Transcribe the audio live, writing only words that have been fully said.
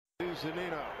Zunino.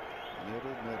 Middle.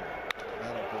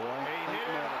 Middle boy. He hit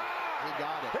it. He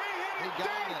got it. He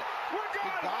got it. He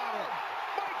got it.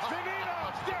 Mike Zunino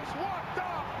just walked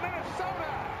off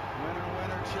Minnesota.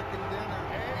 Winner, chicken dinner.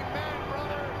 Amen,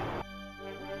 brother.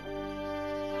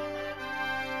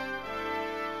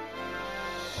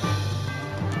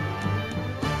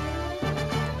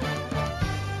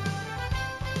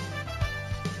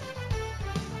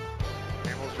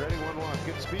 Hamels ready, 1-1.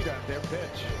 Good speed out there.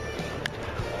 Pitch.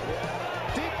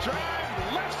 Deep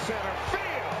drive, left center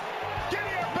field. Get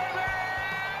here,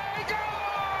 baby!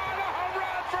 Gone! A home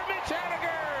run for Mitch Haniger.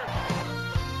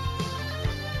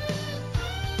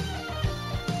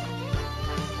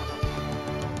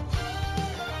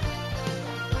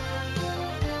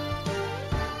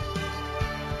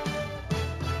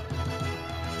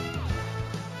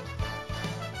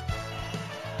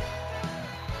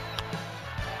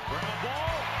 Ground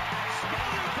ball.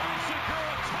 Smelly bicycle, a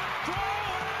top throw,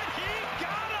 and he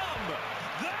got him!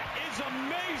 That is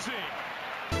amazing!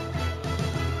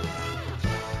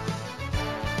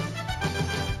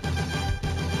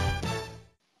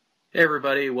 Hey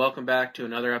everybody, welcome back to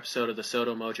another episode of the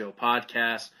Soto Mojo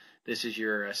podcast. This is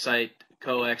your site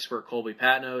co-expert Colby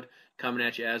Patnode coming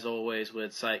at you as always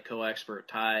with site co-expert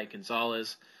Ty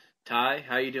Gonzalez. Ty,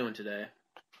 how you doing today?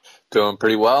 Doing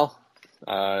pretty well.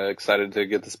 Excited to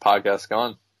get this podcast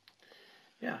going.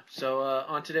 Yeah, so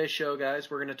on today's show, guys,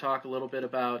 we're going to talk a little bit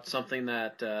about something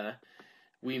that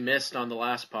we missed on the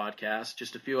last podcast.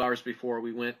 Just a few hours before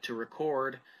we went to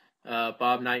record,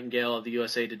 Bob Nightingale of the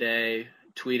USA Today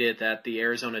tweeted that the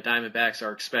Arizona Diamondbacks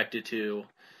are expected to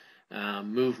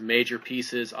move major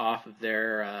pieces off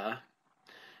their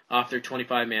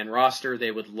 25-man roster. They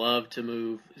would love to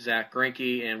move Zach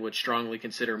Greinke and would strongly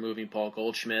consider moving Paul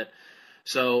Goldschmidt.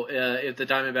 So if the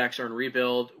Diamondbacks are in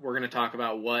rebuild, we're going to talk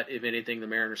about what, if anything, the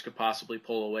Mariners could possibly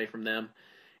pull away from them.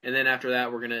 And then after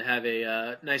that, we're going to have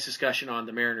a nice discussion on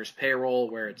the Mariners' payroll,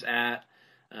 where it's at.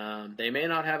 They may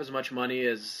not have as much money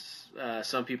as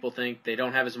some people think. They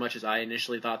don't have as much as I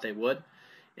initially thought they would.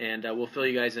 And we'll fill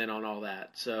you guys in on all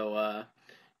that. So,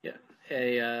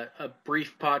 a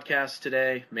brief podcast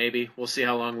today, maybe. We'll see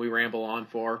how long we ramble on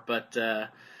for. But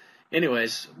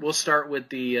anyways, we'll start with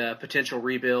the potential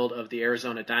rebuild of the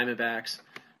Arizona Diamondbacks.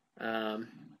 The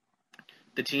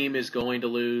team is going to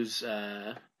lose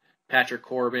Patrick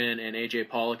Corbin and A.J.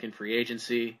 Pollock in free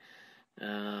agency.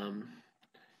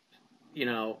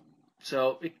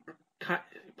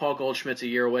 Paul Goldschmidt's a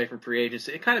year away from free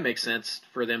agency. It kind of makes sense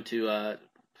for them to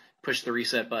push the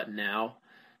reset button now.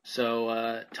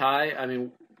 So, Ty, I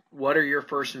mean, what are your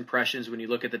first impressions when you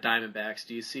look at the Diamondbacks?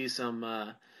 Do you see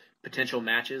some potential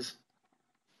matches?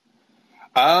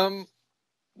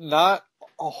 Not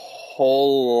a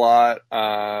whole lot.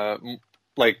 That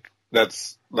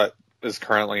is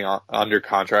currently under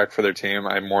contract for their team.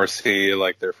 I more see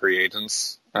like their free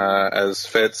agents as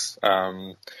fits.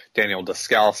 Daniel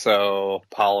Descalso,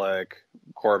 Pollock,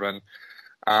 Corbin.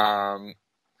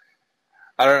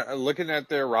 Looking at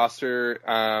their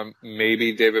roster,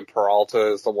 maybe David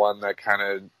Peralta is the one that kind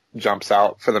of jumps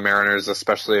out for the Mariners,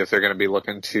 especially if they're going to be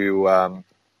looking to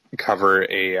cover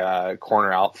a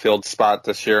corner outfield spot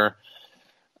this year.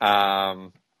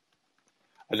 Another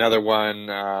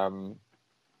one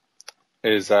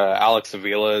is Alex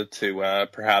Avila to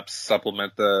perhaps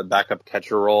supplement the backup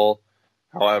catcher role.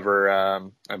 However,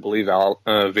 I believe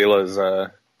Avila is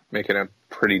making a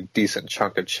pretty decent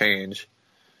chunk of change.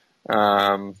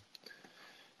 But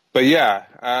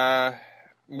yeah,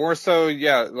 more so,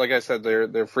 yeah, like I said,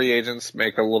 their free agents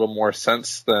make a little more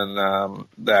sense than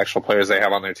the actual players they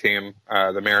have on their team.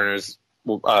 The Mariners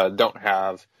don't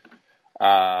have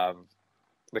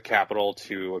the capital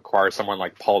to acquire someone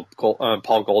like Paul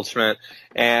Goldschmidt,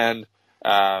 and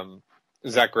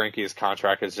Zach Greinke's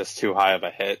contract is just too high of a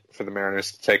hit for the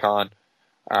Mariners to take on.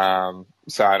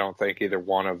 So I don't think either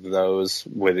one of those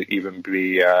would even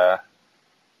be a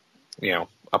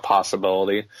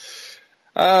possibility.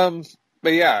 But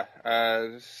yeah,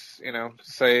 I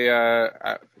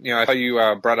thought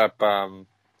you brought up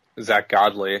Zach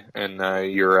Godley in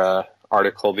your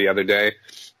article the other day.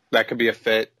 That could be a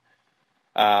fit.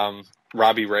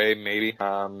 Robbie Ray, maybe.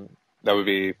 That would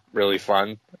be really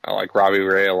fun. I like Robbie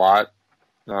Ray a lot.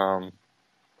 Maybe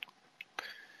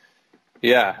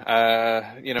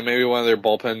one of their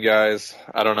bullpen guys.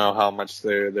 I don't know how much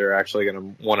they're actually going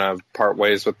to want to part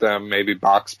ways with them. Maybe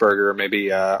Boxberger,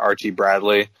 maybe Archie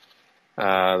Bradley.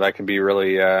 That could be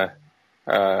really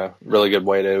really good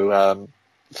way to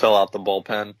fill out the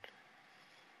bullpen.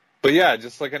 But yeah,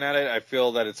 just looking at it, I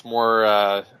feel that it's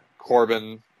more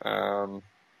Corbin,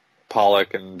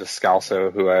 Pollock, and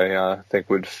Descalso who I think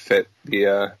would fit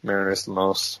the Mariners the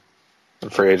most. in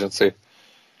free agency.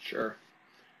 Sure.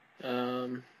 I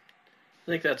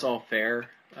think that's all fair.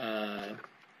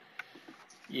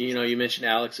 You mentioned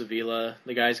Alex Avila.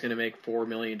 The guy's going to make $4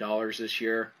 million this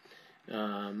year.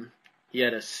 He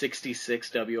had a 66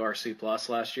 WRC plus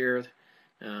last year.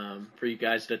 For you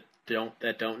guys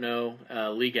that don't know,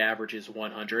 league average is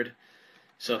 100.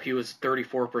 So he was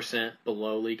 34%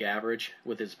 below league average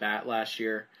with his bat last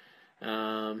year.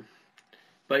 But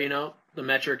the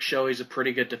metrics show he's a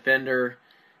pretty good defender.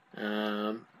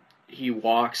 He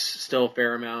walks still a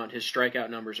fair amount. His strikeout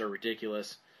numbers are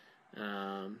ridiculous.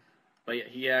 But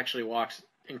he actually walks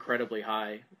incredibly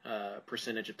high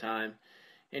percentage of time.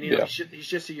 And, he's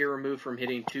just a year removed from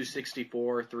hitting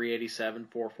 264, 387,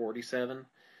 447.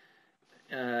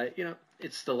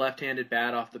 It's the left-handed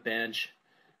bat off the bench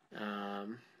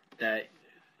that,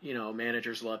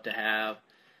 managers love to have.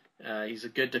 He's a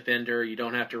good defender. You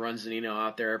don't have to run Zunino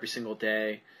out there every single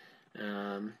day.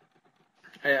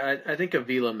 I think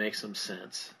Avila makes some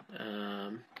sense.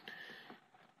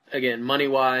 Again,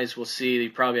 money-wise, we'll see.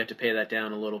 You probably have to pay that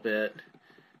down a little bit.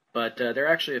 But there are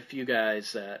actually a few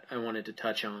guys that I wanted to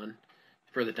touch on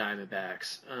for the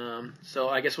Diamondbacks. So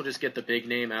I guess we'll just get the big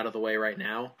name out of the way right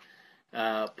now.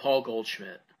 Paul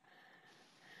Goldschmidt.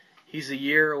 He's a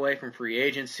year away from free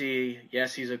agency.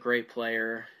 Yes, he's a great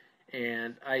player.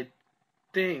 And I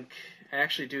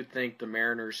actually do think the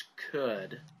Mariners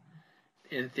could,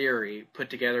 in theory, put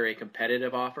together a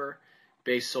competitive offer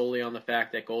based solely on the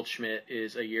fact that Goldschmidt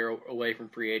is a year away from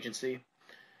free agency.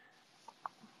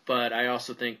 But I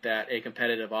also think that a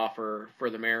competitive offer for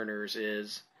the Mariners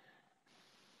is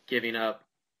giving up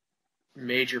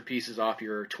major pieces off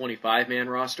your 25-man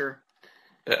roster.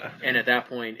 Yeah. And at that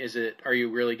point, are you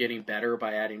really getting better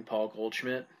by adding Paul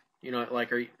Goldschmidt?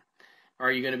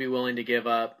 Are you going to be willing to give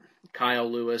up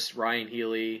Kyle Lewis, Ryan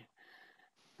Healy,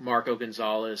 Marco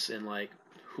Gonzalez, and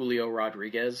Julio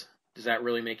Rodriguez? Does that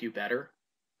really make you better?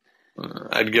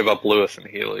 I'd give up Lewis and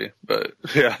Healy, but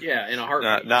yeah. Yeah, in a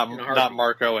heartbeat. Not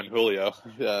Marco and Julio.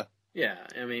 Yeah. Yeah,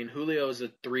 I mean, Julio is a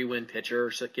 3-win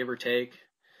pitcher, so give or take.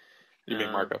 You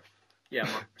mean Marco? Yeah,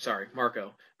 sorry,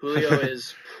 Marco. Julio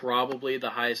is probably the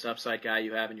highest upside guy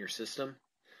you have in your system.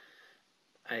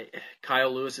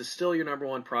 Kyle Lewis is still your number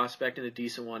one prospect and a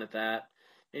decent one at that.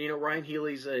 And, Ryan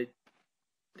Healy's Ryan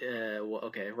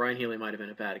Healy might have been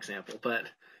a bad example, but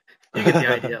you get the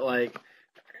idea.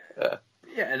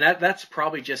 Yeah, and that's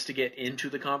probably just to get into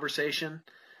the conversation.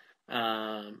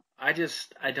 I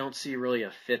don't see really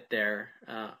a fit there.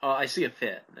 I see a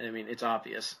fit. I mean, it's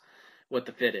obvious what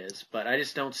the fit is, but I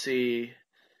just don't see.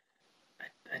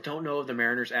 I don't know if the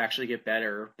Mariners actually get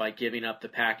better by giving up the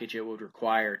package it would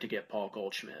require to get Paul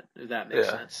Goldschmidt. If that makes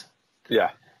sense. Yeah.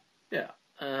 Yeah.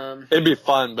 It'd be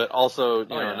fun, but also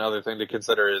another thing to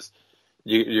consider is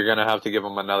you're going to have to give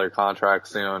him another contract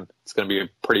soon. It's going to be a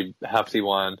pretty hefty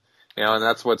one. And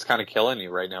that's what's kind of killing you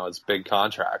right now is big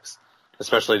contracts,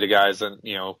 especially to guys in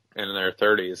their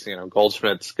 30s.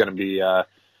 Goldschmidt's going to be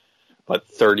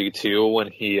 32 when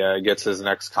he gets his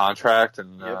next contract,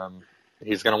 and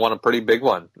he's going to want a pretty big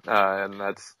one. And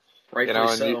that's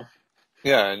rightfully so.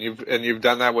 And you've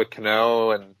done that with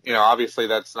Cano, and obviously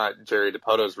that's not Jerry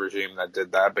DiPoto's regime that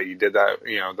did that, but you did that.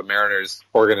 The Mariners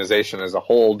organization as a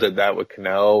whole did that with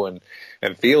Cano and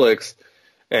Felix,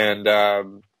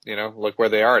 and look where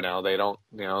they are now. They don't,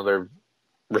 they're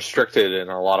restricted in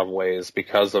a lot of ways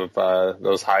because of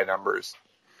those high numbers.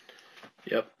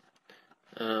 Yep.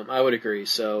 I would agree.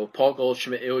 So Paul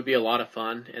Goldschmidt, it would be a lot of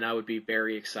fun, and I would be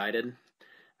very excited.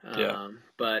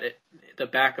 But the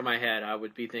back of my head, I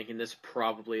would be thinking this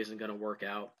probably isn't going to work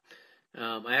out.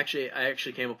 I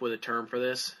actually came up with a term for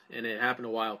this, and it happened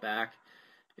a while back,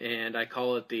 and I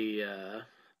call it the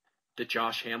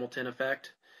Josh Hamilton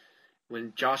effect.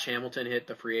 When Josh Hamilton hit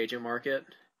the free agent market,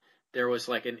 there was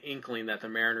an inkling that the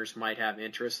Mariners might have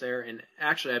interest there. And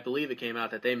actually, I believe it came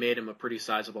out that they made him a pretty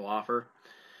sizable offer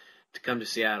to come to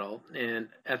Seattle. And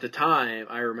at the time,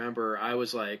 I remember I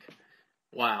was like,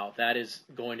 wow, that is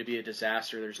going to be a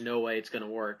disaster. There's no way it's going to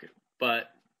work. But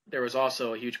there was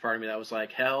also a huge part of me that was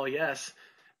like, hell yes.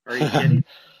 Are you kidding?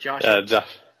 Josh.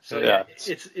 So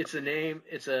it's a name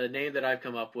that I've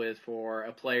come up with for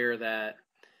a player that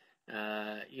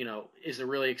is a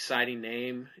really exciting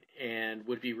name and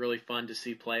would be really fun to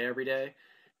see play every day,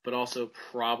 but also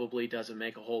probably doesn't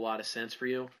make a whole lot of sense for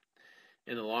you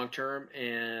in the long term.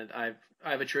 And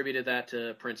I've attributed that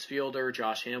to Prince Fielder,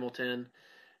 Josh Hamilton,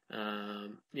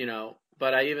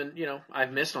 but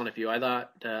I've missed on a few. I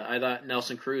thought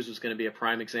Nelson Cruz was going to be a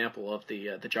prime example of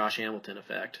the Josh Hamilton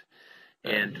effect.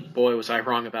 And boy, was I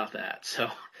wrong about that. So,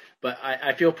 but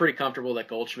I feel pretty comfortable that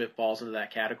Goldschmidt falls into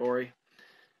that category.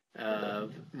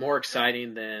 More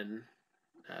exciting than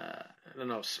I don't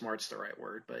know if smart's the right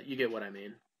word, but you get what I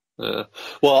mean. Well,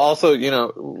 also,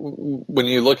 when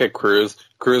you look at Cruz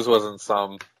wasn't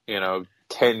some,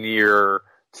 10-year,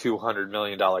 $200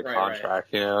 million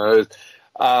contract.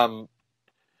 Right.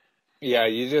 Yeah,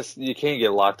 you can't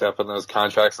get locked up in those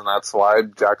contracts, and that's why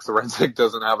Jack Zduriencik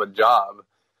doesn't have a job.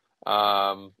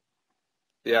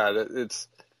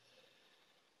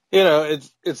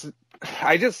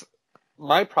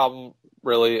 My problem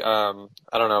really, I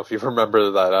don't know if you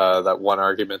remember that one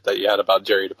argument that you had about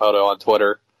Jerry Dipoto on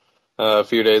Twitter a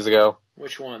few days ago.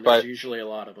 Which one? There's usually a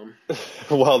lot of them.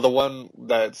 Well, the one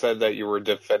that said that you were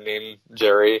defending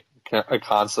Jerry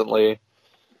constantly.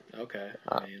 Okay.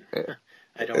 I mean,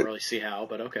 I don't really see how,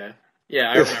 but okay.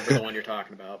 Yeah, I remember the one you're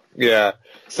talking about. Yeah.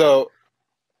 So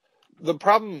the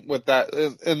problem with that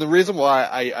is, and the reason why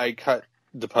I cut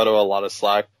Dipoto a lot of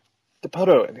slack,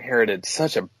 Dipoto inherited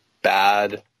such a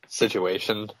bad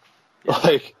situation. Yeah.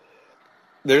 Like,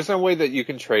 there's no way that you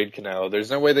can trade Cano.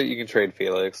 There's no way that you can trade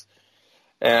Felix.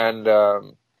 And,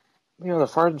 the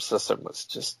farm system was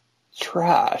just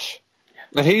trash.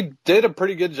 And he did a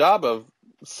pretty good job of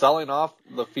selling off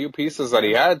the few pieces that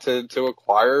he had to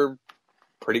acquire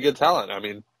pretty good talent. I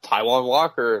mean, Taijuan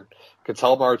Walker,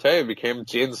 Ketel Marte became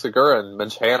Gene Segura and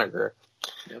Mitch Haniger.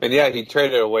 Yep. And he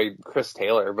traded away Chris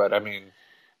Taylor, but I mean,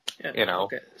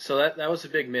 Okay. So that was a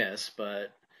big miss,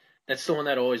 but that's the one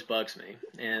that always bugs me.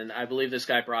 And I believe this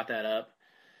guy brought that up.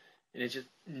 And it's just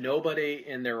nobody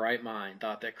in their right mind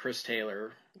thought that Chris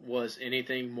Taylor was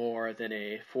anything more than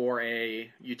a 4A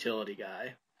utility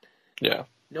guy. Yeah.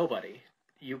 Nobody.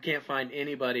 You can't find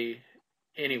anybody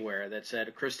anywhere that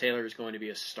said Chris Taylor is going to be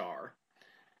a star.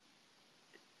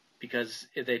 Because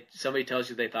if somebody tells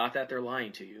you they thought that, they're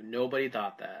lying to you. Nobody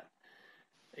thought that,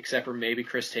 except for maybe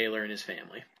Chris Taylor and his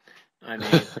family. I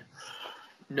mean,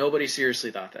 nobody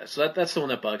seriously thought that. So that's the one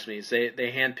that bugs me. Is they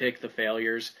handpick the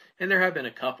failures, and there have been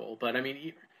a couple. But I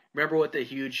mean, remember what the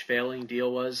huge failing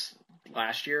deal was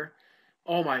last year?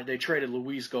 Oh my! They traded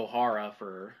Luis Gohara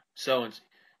for so and.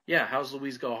 Yeah, how's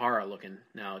Luis Gohara looking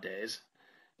nowadays?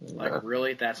 Like,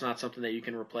 really? That's not something that you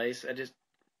can replace?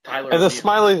 Tyler and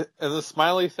the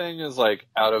Smiley thing is like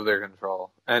out of their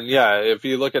control. And if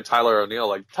you look at Tyler O'Neill,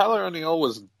 like Tyler O'Neill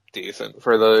was decent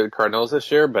for the Cardinals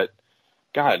this year, but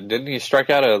God, didn't he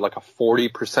strike out at like a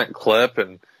 40% clip?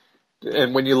 And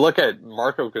when you look at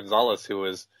Marco Gonzalez, who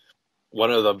is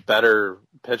one of the better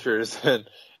pitchers in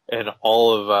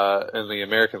all of in the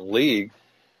American League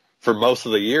for most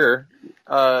of the year,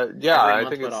 I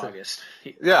think it's August.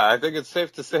 I think it's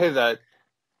safe to say that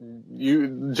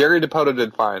Jerry Dipoto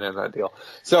did fine in that deal.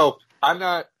 So I'm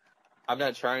not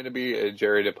trying to be a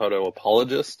Jerry Dipoto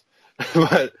apologist,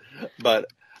 but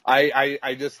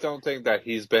I just don't think that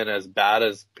he's been as bad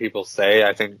as people say.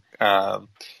 I think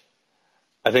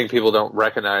people don't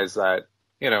recognize that,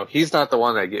 he's not the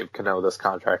one that gave Cano this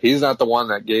contract. He's not the one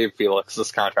that gave Felix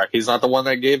this contract. He's not the one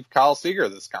that gave Kyle Seager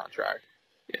this contract.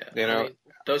 Yeah. I mean,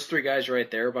 those three guys right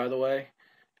there, by the way,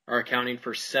 are accounting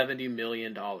for $70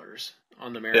 million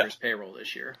on the Mariners payroll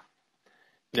this year.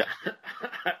 Yeah.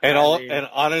 And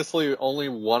honestly, only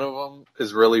one of them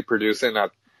is really producing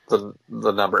at the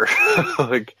number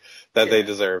like that they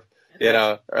deserve, or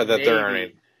that they're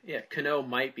earning. Yeah, Cano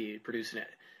might be producing it.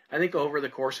 I think over the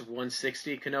course of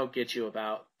 160, Cano gets you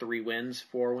about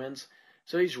 4 wins.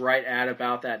 So he's right at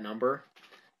about that number.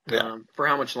 Yeah. For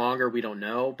how much longer, we don't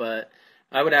know, but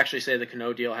I would actually say the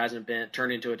Cano deal hasn't been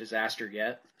turned into a disaster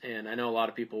yet. And I know a lot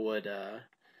of people would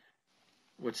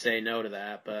say no to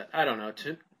that, but I don't know.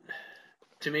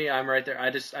 To me, I'm right there. I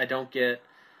don't get,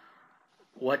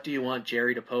 what do you want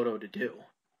Jerry Dipoto to do?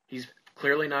 He's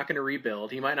clearly not going to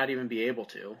rebuild. He might not even be able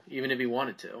to, even if he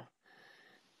wanted to.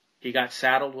 He got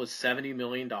saddled with $70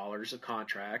 million of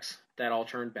contracts. That all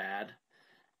turned bad.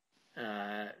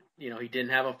 He didn't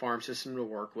have a farm system to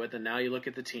work with, and now you look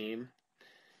at the team.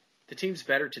 The team's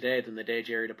better today than the day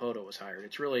Jerry Dipoto was hired.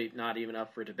 It's really not even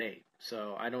up for debate.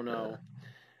 So I don't know.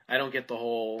 I don't get the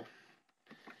whole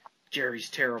Jerry's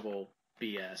terrible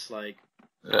BS. Like,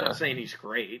 I'm not saying he's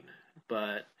great,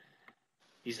 but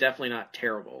he's definitely not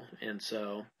terrible. And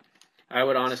so I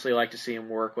would honestly like to see him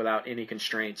work without any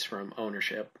constraints from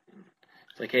ownership.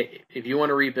 It's like, hey, if you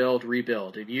want to rebuild.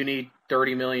 If you need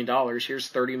 $30 million,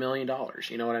 here's $30 million.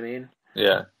 You know what I mean?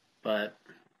 Yeah. But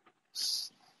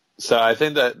so I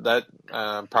think that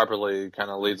properly kind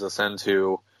of leads us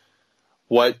into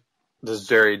what does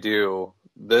Jerry do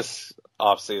this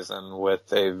offseason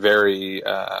with a very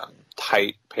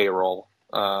tight payroll,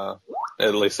 at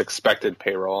least expected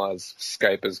payroll, as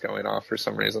Skype is going off for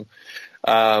some reason.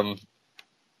 But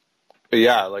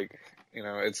yeah, like,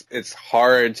 it's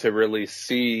hard to really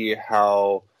see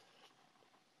how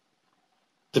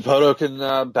Dipoto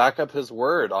can back up his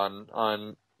word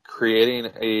on creating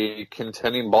a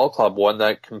contending ball club, one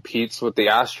that competes with the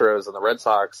Astros and the Red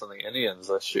Sox and the Indians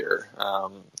this year.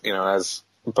 As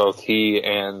both he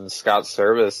and Scott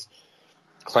Service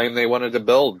claimed they wanted to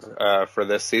build for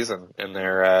this season in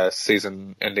their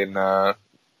season-ending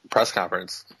press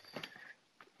conference.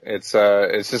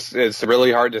 It's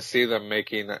really hard to see them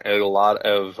making a lot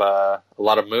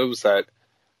of moves that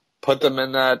put them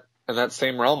in that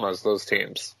same realm as those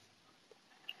teams.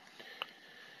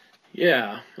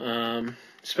 Yeah,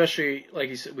 especially like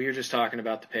you said, we were just talking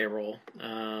about the payroll.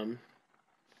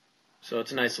 So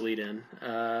it's a nice lead in.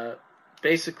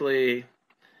 Basically,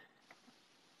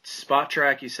 Spot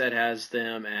Track, you said, has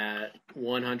them at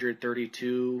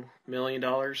 $132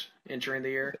 million entering the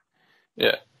year.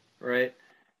 Yeah. Right.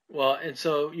 Well, and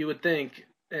so you would think,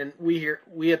 and we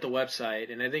at the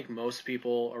website, and I think most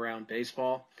people around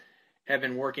baseball have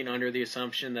been working under the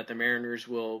assumption that the Mariners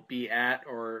will be at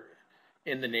or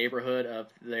in the neighborhood of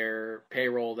their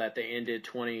payroll that they ended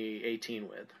 2018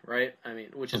 with, right? I mean,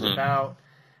 which is about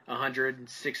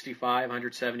 165,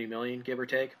 170 million, give or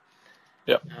take.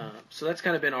 Yep. So that's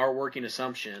kind of been our working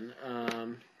assumption.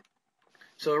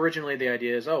 So originally the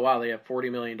idea is, oh, wow, they have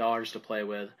 $40 million to play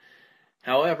with.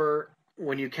 However,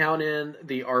 when you count in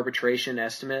the arbitration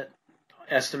estimates,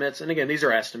 and again, these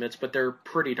are estimates, but they're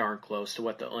pretty darn close to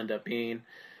what they'll end up being.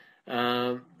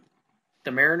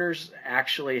 The Mariners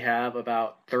actually have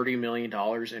about $30 million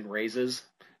in raises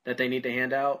that they need to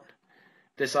hand out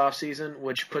this offseason,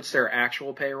 which puts their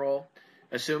actual payroll,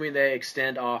 assuming they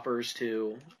extend offers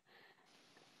to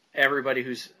everybody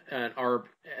who's an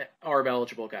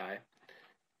ARB-eligible guy,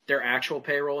 their actual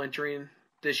payroll entering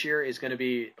this year is going to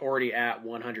be already at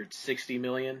 $160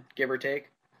 million, give or take.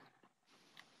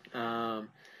 So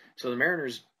the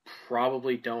Mariners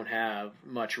probably don't have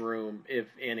much room, if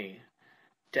any,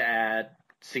 to add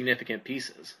significant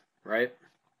pieces, right?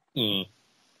 I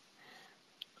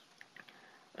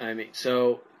mean,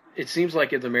 so it seems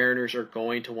like if the Mariners are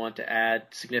going to want to add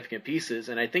significant pieces,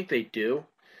 and I think they do,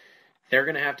 they're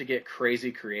going to have to get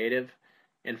crazy creative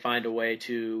and find a way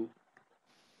to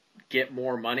get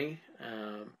more money.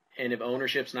 And if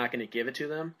ownership's not going to give it to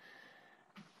them,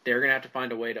 they're going to have to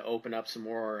find a way to open up some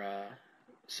more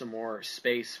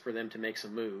space for them to make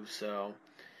some moves. So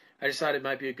I decided it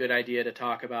might be a good idea to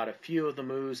talk about a few of the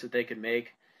moves that they could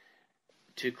make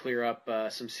to clear up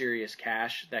some serious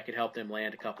cash that could help them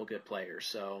land a couple good players.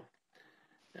 So,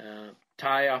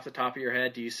 Ty, off the top of your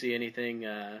head, do you see anything,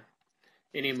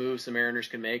 any moves the Mariners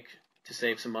can make to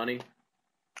save some money?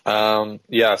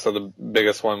 Yeah, so the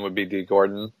biggest one would be Dee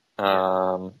Gordon.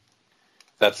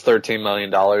 That's $13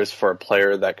 million for a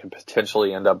player that could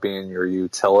potentially end up being your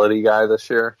utility guy this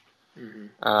year.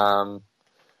 Mm-hmm.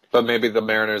 But maybe the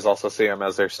Mariners also see him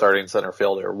as their starting center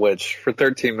fielder, which for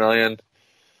 $13 million,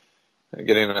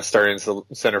 getting a starting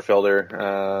center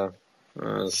fielder,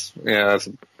 I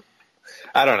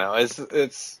don't know.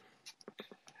 It's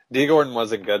Dee Gordon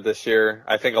wasn't good this year.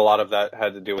 I think a lot of that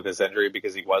had to do with his injury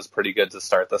because he was pretty good to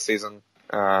start the season.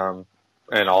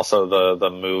 And also the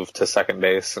move to second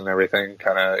base and everything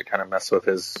kind of messed with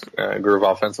his groove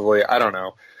offensively. I don't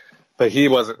know. But he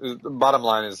wasn't, the bottom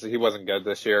line is he wasn't good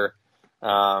this year.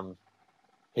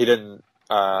 He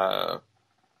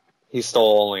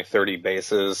stole only 30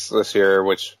 bases this year,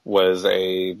 which was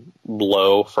a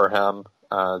low for him,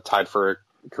 tied for a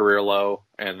career low.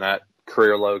 And that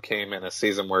career low came in a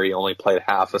season where he only played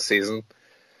half a season.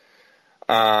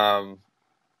 So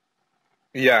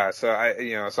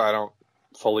I don't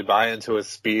fully buy into his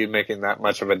speed making that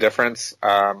much of a difference.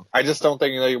 I just don't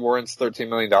think that he warrants $13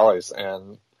 million.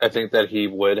 And I think that he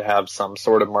would have some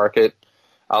sort of market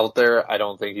out there. I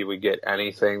don't think he would get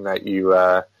anything that you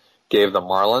gave the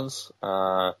Marlins.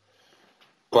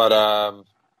 But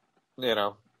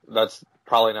that's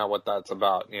probably not what that's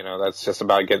about. That's just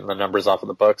about getting the numbers off of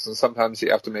the books. And sometimes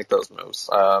you have to make those moves.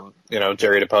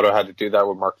 Jerry Dipoto had to do that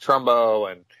with Mark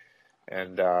Trumbo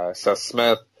and Seth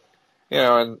Smith.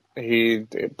 And he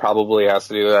probably has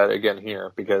to do that again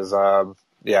here because,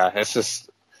 it's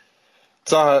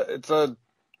a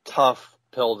tough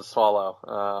pill to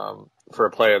swallow, for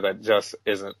a player that just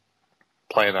isn't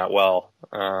playing that well.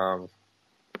 And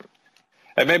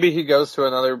maybe he goes to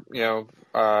another,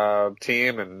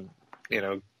 team and,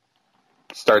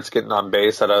 starts getting on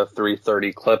base at a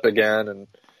 330 clip again. And,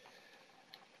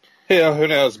 who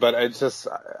knows, but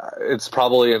it's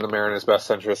probably in the Mariners' best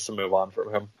interest to move on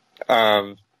from him.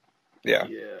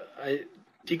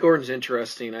 Dee Gordon's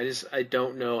interesting. I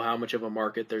don't know how much of a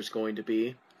market there's going to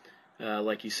be,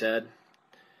 like you said,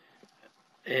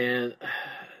 and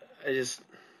I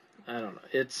don't know.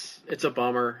 It's a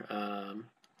bummer.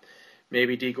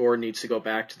 maybe Dee Gordon needs to go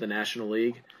back to the National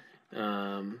League.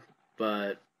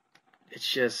 But it's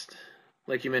just,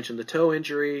 like you mentioned, the toe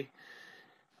injury,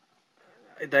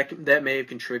 that may have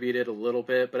contributed a little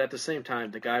bit, but at the same time,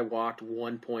 the guy walked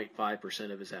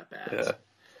 1.5% of his at-bats.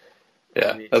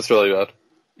 Yeah, I mean, that's really bad.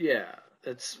 Yeah,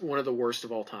 that's one of the worst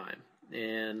of all time.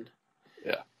 And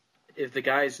yeah, if the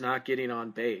guy's not getting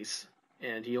on base,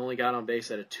 and he only got on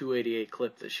base at a 288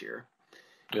 clip this year,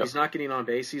 yep. He's not getting on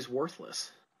base, he's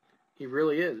worthless. He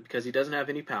really is, because he doesn't have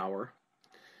any power,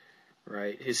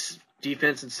 right? His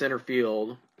defense in center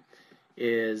field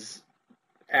is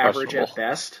average at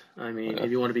best. I mean,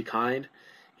 if you want to be kind.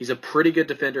 He's a pretty good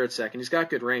defender at second. He's got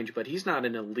good range, but he's not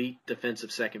an elite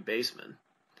defensive second baseman.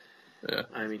 Yeah.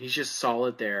 I mean, he's just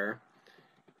solid there.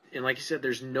 And like you said,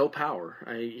 there's no power.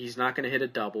 He's not going to hit a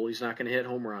double. He's not going to hit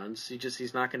home runs.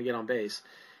 He's not going to get on base.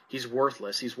 He's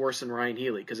worthless. He's worse than Ryan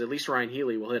Healy, because at least Ryan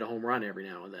Healy will hit a home run every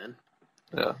now and then.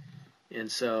 Yeah.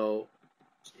 And so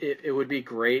it would be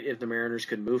great if the Mariners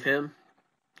could move him.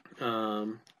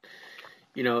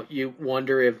 You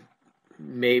wonder if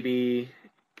maybe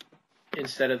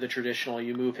instead of the traditional,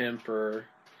 you move him for,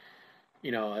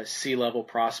 a C-level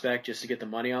prospect just to get the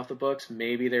money off the books.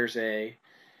 Maybe there's a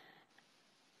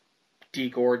Dee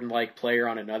Gordon-like player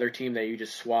on another team that you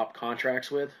just swap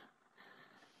contracts with.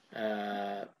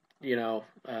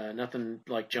 Nothing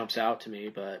like jumps out to me,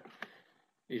 but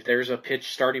if there's a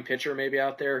starting pitcher maybe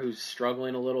out there who's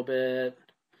struggling a little bit,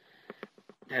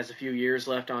 has a few years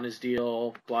left on his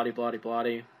deal,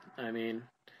 bloody. I mean,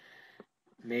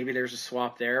 maybe there's a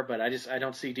swap there, but I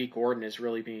don't see Dee Gordon as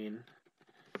really being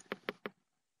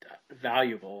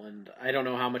valuable, and I don't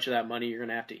know how much of that money you're going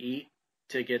to have to eat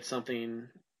to get something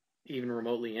even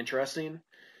remotely interesting.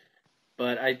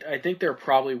 But I think there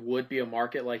probably would be a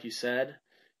market, like you said,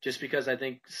 just because I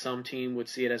think some team would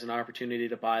see it as an opportunity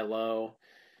to buy low.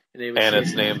 And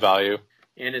its name value.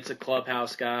 And it's a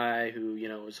clubhouse guy who,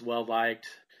 is well-liked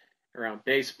around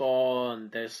baseball, and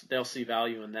they'll see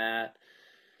value in that.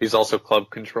 He's also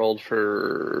club-controlled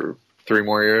for 3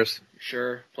 more years.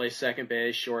 Sure. Plays second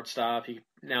base, shortstop. He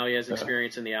has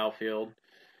experience in the outfield.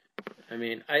 I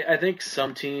mean, I think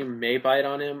some team may bite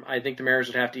on him. I think the Mariners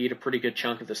would have to eat a pretty good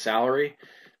chunk of the salary,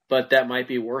 but that might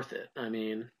be worth it. I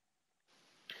mean,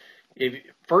 if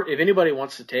anybody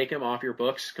wants to take him off your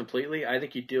books completely, I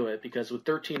think you do it, because with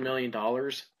 $13 million,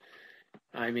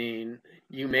 I mean,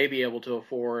 you may be able to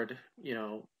afford,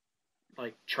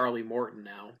 like Charlie Morton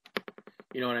now.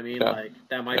 You know what I mean? Yeah. Like,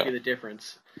 that might be the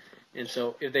difference. And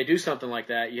so if they do something like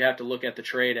that, you have to look at the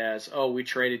trade as, we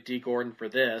traded Dee Gordon for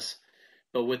this,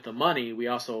 but with the money, we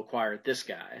also acquired this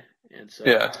guy. And so,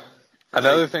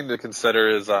 another thing to consider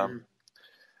is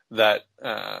that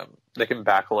they can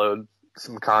backload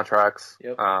some contracts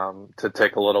to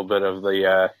take a little bit of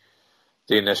the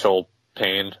initial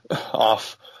pain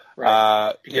off.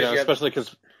 Right. Especially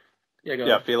because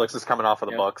Felix is coming off of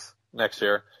the books next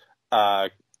year.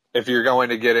 If you're going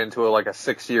to get into a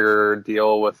 6-year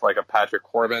deal with like a Patrick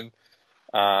Corbin,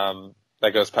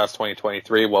 that goes past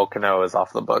 2023. Well, Cano is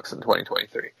off the books in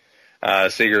 2023.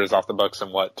 Seager is off the books in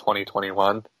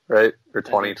 2021, right? Or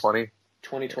 2020?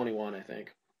 2021, I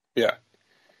think. Yeah.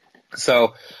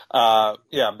 So,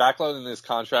 backloading these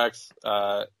contracts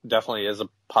definitely is a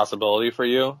possibility for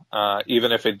you,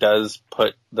 even if it does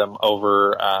put them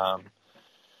over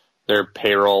their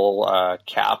payroll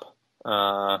cap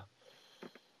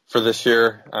for this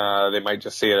year. They might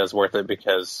just see it as worth it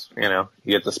because, you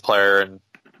get this player and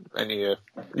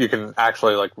you can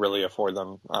actually really afford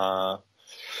them, over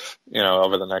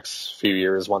the next few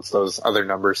years once those other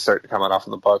numbers start coming off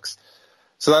of the books.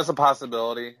 So that's a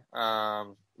possibility.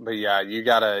 But yeah, you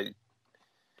gotta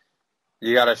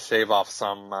shave off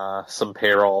some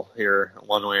payroll here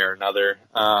one way or another.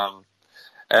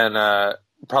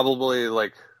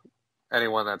 Probably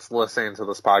anyone that's listening to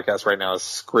this podcast right now is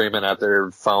screaming at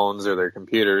their phones or their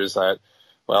computers that,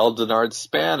 Denard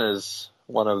Span is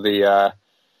one of the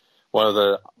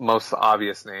most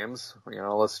obvious names.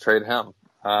 Let's trade him.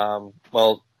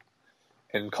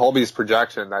 In Colby's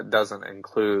projection, that doesn't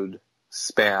include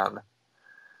Span,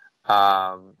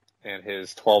 and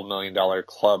his $12 million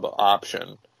club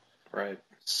option. Right.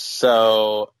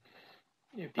 So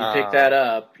if you pick that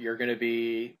up, you're going to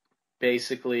be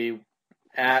basically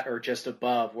at or just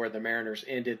above where the Mariners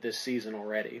ended this season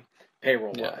already,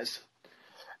 payroll-wise.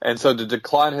 And so to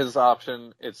decline his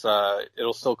option,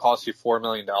 it'll still cost you $4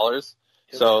 million. Yep.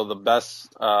 So the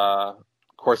best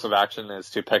course of action is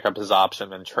to pick up his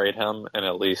option and trade him and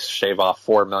at least shave off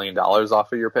 $4 million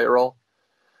off of your payroll.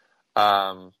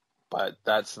 But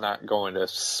that's not going to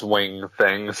swing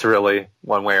things really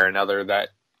one way or another. That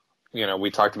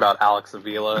we talked about Alex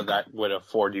Avila. That would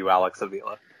afford you Alex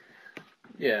Avila.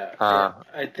 Yeah,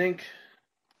 I think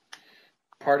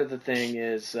part of the thing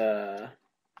is, I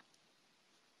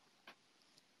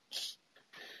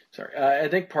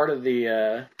think part of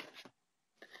the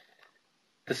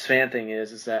Svan thing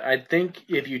is that I think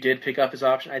if you did pick up his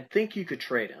option, I think you could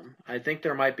trade him. I think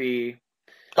there might be.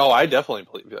 Oh, I definitely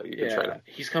believe that you can trade him.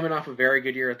 He's coming off a very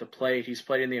good year at the plate. He's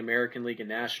played in the American League and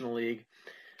National League.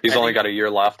 He's only got a year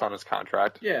left on his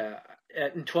contract. Yeah,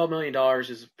 and $12 million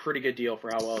is a pretty good deal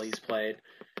for how well he's played.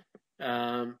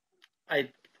 I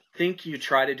think you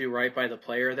try to do right by the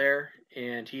player there,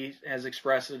 and he has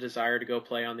expressed a desire to go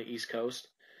play on the East Coast.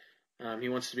 He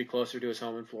wants to be closer to his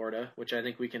home in Florida, which I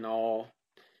think we can all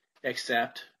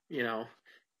accept, and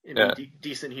be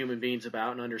decent human beings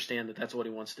about and understand that that's what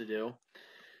he wants to do.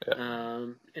 Yeah.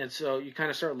 And so you kind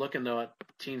of start looking, though, at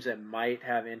teams that might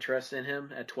have interest in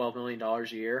him at $12 million a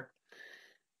year.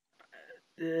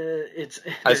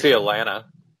 I see Atlanta.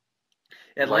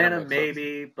 Atlanta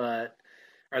maybe, but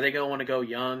are they going to want to go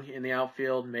young in the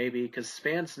outfield? Maybe, because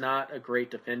Span's not a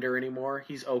great defender anymore.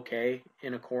 He's okay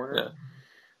in a corner.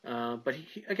 Yeah. But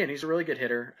he's a really good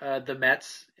hitter. The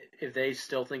Mets, if they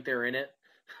still think they're in it,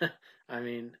 I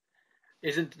mean,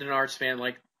 isn't Denard Span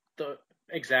like the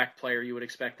exact player you would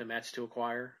expect the Mets to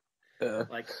acquire? Yeah.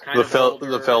 Like the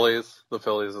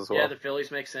Phillies as well. Yeah, the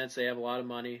Phillies make sense. They have a lot of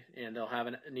money and they'll have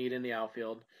a need in the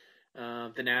outfield.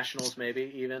 The Nationals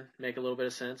maybe even make a little bit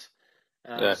of sense.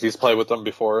 He's played with them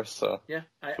before, so yeah,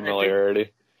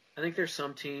 familiarity. I think there's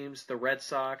some teams, the Red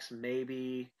Sox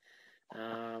maybe.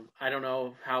 I don't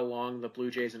know how long the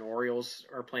Blue Jays and Orioles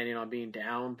are planning on being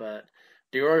down, but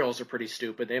the Orioles are pretty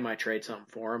stupid. They might trade something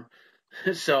for him.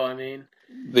 So, I mean,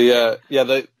 the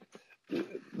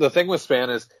thing with Span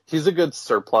is he's a good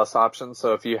surplus option.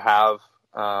 So if you have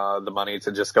the money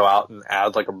to just go out and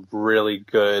add like a really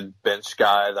good bench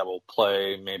guy that will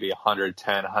play maybe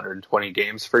 110, 120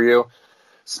 games for you,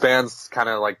 Span's kind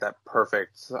of like that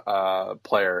perfect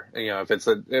player. If it's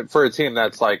for a team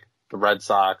that's like the Red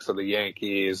Sox or the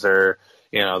Yankees or,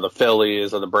 the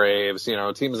Phillies or the Braves,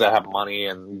 teams that have money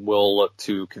and will look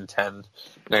to contend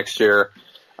next year.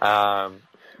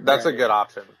 That's a good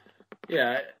option.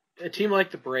 Yeah. A team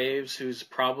like the Braves, who's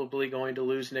probably going to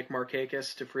lose Nick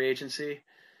Markakis to free agency.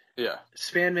 Yeah.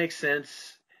 Span makes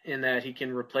sense in that he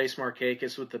can replace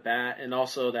Markakis with the bat and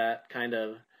also that kind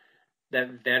of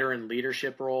that veteran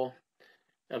leadership role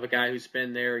of a guy who's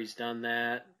been there, he's done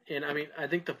that. And I mean, I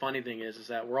think the funny thing is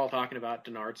that we're all talking about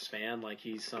Denard Span like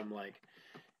he's some like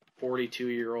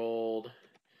 42-year-old,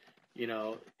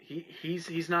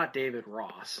 he's not David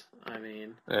Ross. I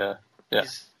mean,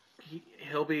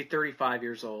 he'll be 35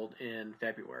 years old in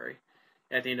February,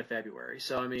 at the end of February.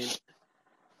 So, I mean,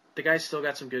 the guy's still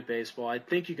got some good baseball. I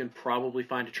think you can probably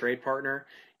find a trade partner.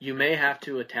 You may have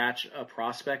to attach a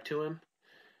prospect to him.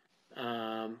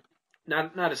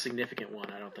 Not a significant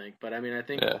one, I don't think. But, I mean, I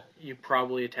think you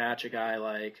probably attach a guy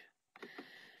like,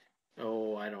 I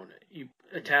don't know. You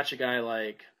attach a guy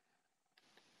like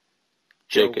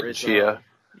Jake Joe and Chia.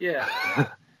 Yeah.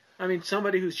 I mean,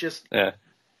 somebody who's just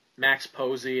Max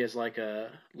Posey as like a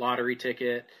lottery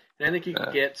ticket. And I think you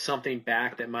can get something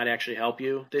back that might actually help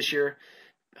you this year.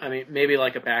 I mean, maybe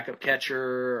like a backup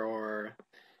catcher or,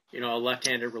 a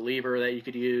left-handed reliever that you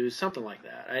could use, something like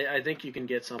that. I think you can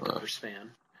get something for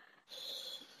Span.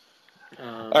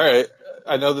 All right.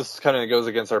 I know this kind of goes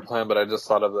against our plan, but I just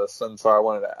thought of this, and so I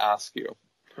wanted to ask you.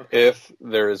 Okay. If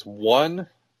there is one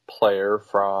player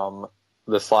from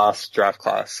this last draft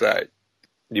class that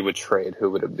you would trade,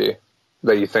 who would it be?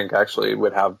 That you think actually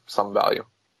would have some value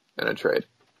in a trade?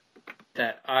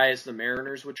 That I, as the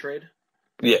Mariners, would trade?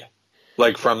 Yeah.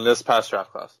 Like from this past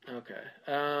draft class. Okay.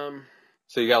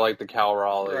 So you got like the Cal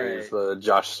Raleighs, the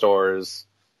Josh Stores.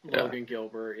 Logan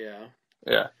Gilbert, yeah.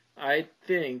 Yeah. I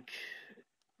think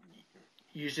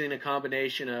using a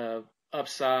combination of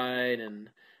upside and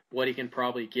what he can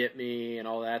probably get me and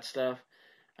all that stuff,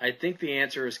 I think the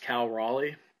answer is Cal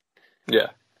Raleigh.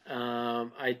 Yeah.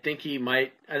 I think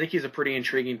he's a pretty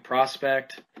intriguing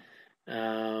prospect. He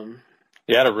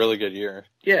had a really good year.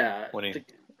 Yeah.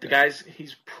 The guy's,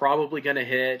 he's probably going to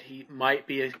hit. He might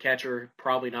be a catcher,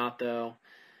 probably not though.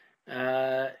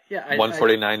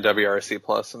 149 WRC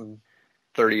plus in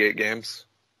 38 games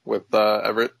with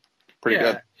Everett. Pretty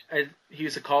good. He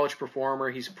was a college performer.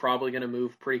 He's probably going to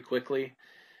move pretty quickly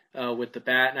with the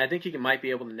bat, and I think he might be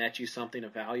able to net you something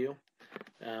of value.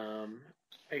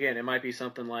 Again, it might be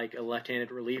something like a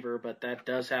left-handed reliever, but that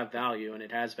does have value, and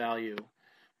it has value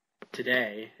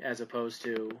today as opposed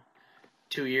to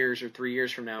 2 years or 3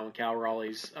 years from now when Cal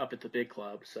Raleigh's up at the big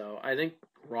club. So I think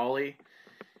Raleigh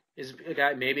is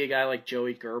maybe a guy like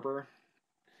Joey Gerber,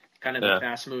 kind of the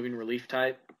fast-moving relief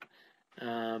type.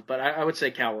 But I would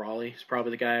say Cal Raleigh is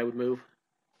probably the guy I would move.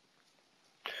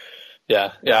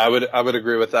 Yeah, I would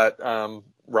agree with that.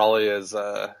 Raleigh is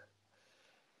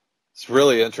it's a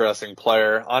really interesting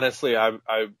player. Honestly, I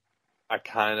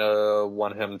kind of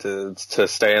want him to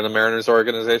stay in the Mariners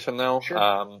organization though.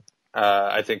 Sure.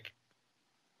 I think,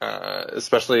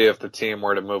 especially if the team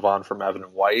were to move on from Evan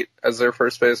White as their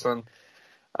first baseman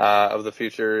of the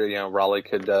future, Raleigh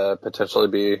could potentially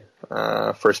be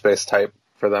first base type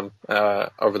for them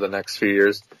over the next few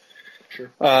years.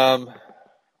 Sure.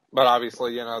 But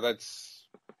obviously, that's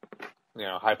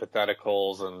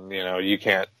hypotheticals, and you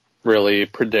can't really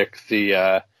predict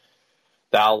the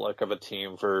outlook of a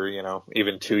team for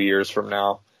even 2 years from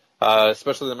now,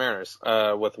 especially the Mariners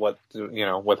with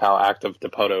with how active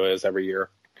Dipoto is every year.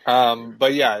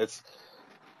 But yeah, it's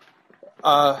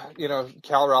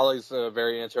Cal Raleigh's a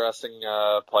very interesting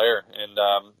player, and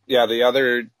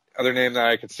the other name that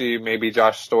I could see, maybe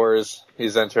Josh Storrs.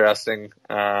 He's interesting.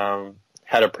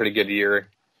 Had a pretty good year.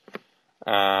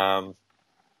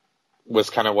 Was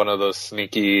kind of one of those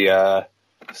sneaky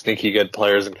good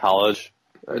players in college.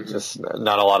 Just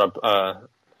not a lot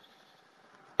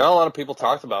of people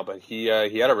talked about, but he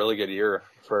had a really good year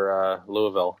for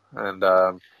Louisville, and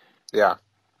Yeah.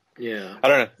 I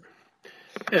don't know.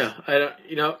 Yeah,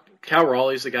 Cal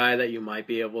Raleigh's the guy that you might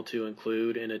be able to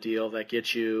include in a deal that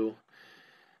gets you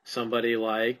somebody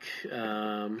like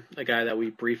a guy that we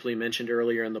briefly mentioned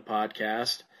earlier in the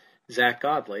podcast, Zach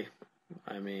Godley.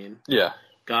 I mean, yeah,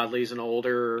 Godley's an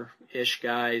older-ish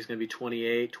guy. He's going to be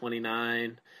 28,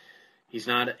 29. He's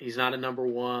not a number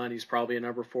one. He's probably a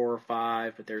number 4 or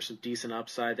 5, but there's some decent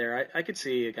upside there. I could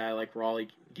see a guy like Raleigh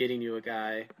getting you a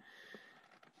guy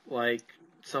like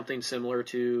something similar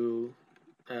to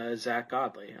Zach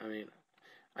Godley. I mean,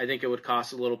 I think it would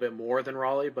cost a little bit more than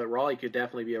Raleigh, but Raleigh could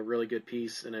definitely be a really good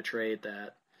piece in a trade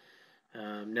that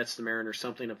nets the Mariners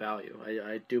something of value.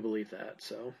 I do believe that.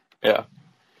 So yeah.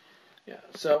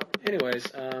 So,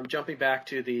 anyways, jumping back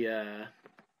to the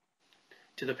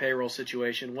payroll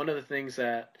situation, one of the things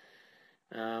that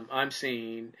I'm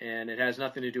seeing, and it has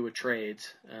nothing to do with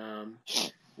trades,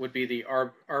 would be the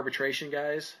arbitration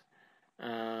guys.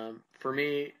 For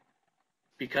me,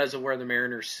 because of where the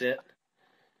Mariners sit,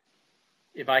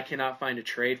 if I cannot find a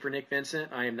trade for Nick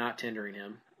Vincent, I am not tendering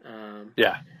him. I'm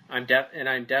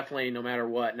definitely, no matter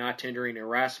what, not tendering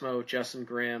Erasmo, Justin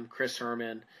Grimm, Chris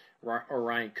Herman, or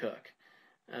Ryan Cook.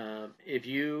 If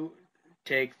you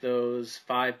take those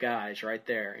 5 guys right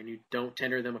there and you don't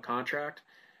tender them a contract,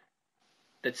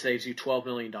 that saves you $12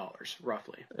 million,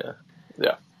 roughly.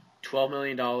 Yeah. $12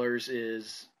 million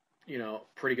is,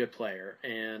 pretty good player.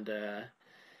 And,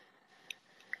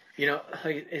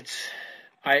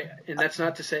 and that's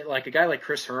not to say, like, a guy like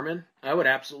Chris Herman, I would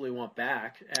absolutely want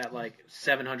back at like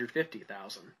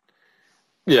 $750,000.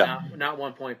 Yeah. Not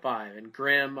 1.5. And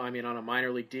Grimm, I mean, on a minor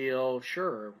league deal,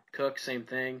 sure. Cook, same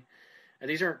thing. And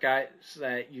these aren't guys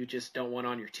that you just don't want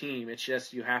on your team. It's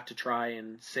just you have to try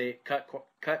and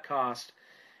cut cost,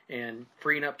 and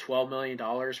freeing up $12 million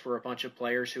for a bunch of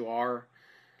players who are,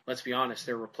 let's be honest,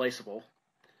 they're replaceable,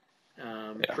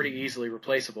 pretty easily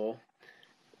replaceable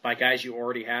by guys you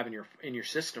already have in your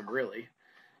system. Really,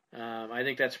 I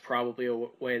think that's probably a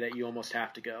way that you almost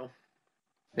have to go.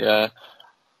 Yeah.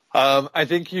 I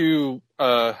think there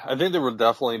will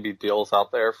definitely be deals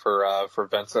out there for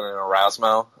Vincent and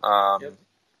Erasmo. Yep.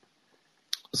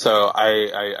 So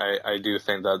I do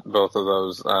think that both of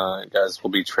those guys will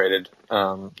be traded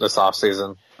this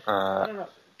offseason. I don't know,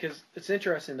 because it's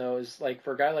interesting though. Is like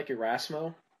for a guy like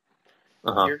Erasmo,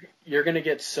 Uh-huh. you're going to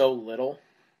get so little,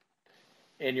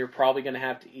 and you're probably going to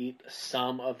have to eat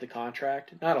some of the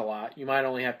contract. Not a lot. You might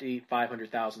only have to eat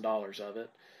 $500,000 of it.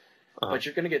 But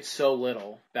you're going to get so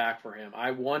little back for him.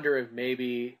 I wonder if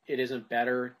maybe it isn't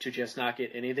better to just not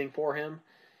get anything for him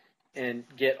and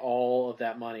get all of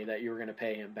that money that you were going to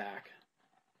pay him back.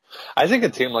 I think a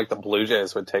team like the Blue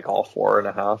Jays would take all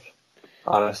 4.5.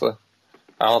 Honestly,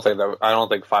 I don't think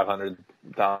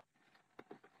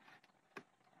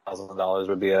 $500,000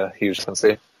 would be a huge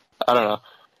concession. I don't know.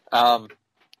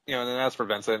 And then as for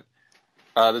Vincent,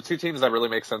 the 2 teams that really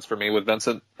make sense for me with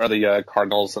Vincent are the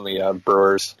Cardinals and the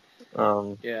Brewers.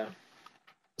 So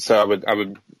I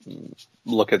would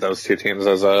look at those 2 teams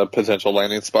as potential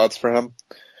landing spots for him.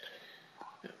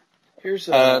 Here's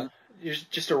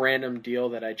just a random deal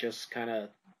that I just kind of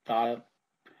thought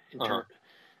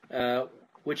of.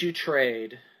 Would you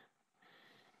trade?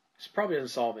 This probably doesn't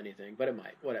solve anything, but it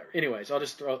might. Whatever. Anyways, I'll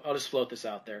just float this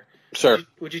out there. Sure.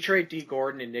 Would you trade D.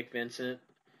 Gordon and Nick Vincent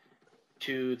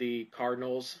to the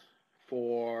Cardinals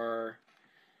for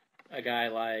a guy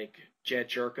like Jed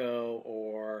Jerko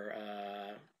or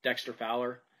Dexter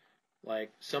Fowler,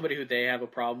 like somebody who they have a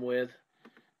problem with,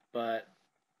 but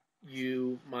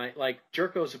you might like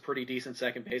Jerko's a pretty decent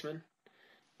second baseman.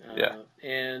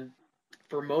 And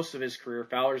for most of his career,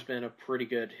 Fowler's been a pretty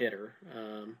good hitter.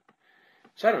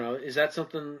 So I don't know. Is that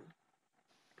something?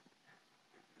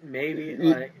 Maybe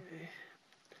like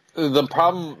the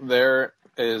problem there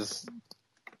is,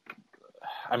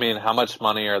 I mean, how much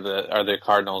money are the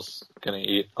Cardinals going to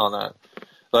eat on that?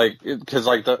 Like, because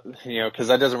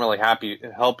that doesn't really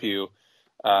help you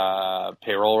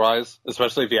payroll rise,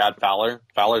 especially if you add Fowler.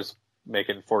 Fowler's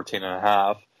making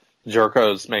 14.5.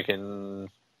 Jerko's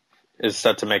is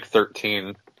set to make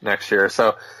 13 next year.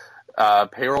 So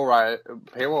payroll wise,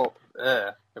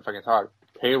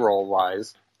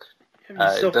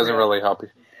 it doesn't really help you.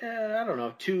 I don't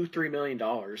know, $2-3 million.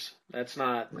 That's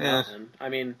not nothing. I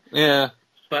mean, yeah.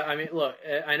 But I mean, look,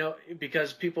 I know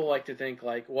because people like to think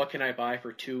like, what can I buy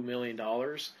for $2 million?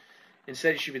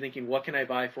 Instead, you should be thinking, what can I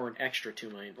buy for an extra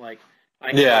 $2 million? Like,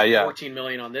 I can go $14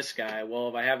 million on this guy. Well,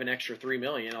 if I have an extra $3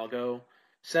 million, I'll go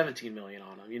 $17 million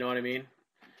on him. You know what I mean?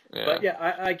 Yeah. But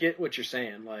yeah, I get what you're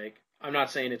saying. Like, I'm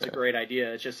not saying it's a great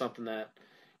idea. It's just something that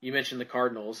you mentioned the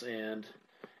Cardinals, and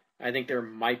I think there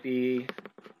might be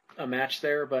a match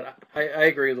there. But I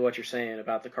agree with what you're saying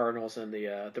about the Cardinals and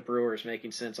the Brewers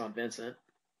making sense on Vincent.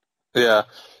 Yeah.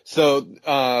 So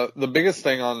the biggest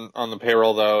thing on the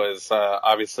payroll though is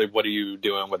obviously what are you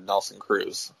doing with Nelson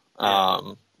Cruz?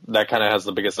 That kind of has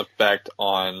the biggest effect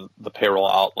on the payroll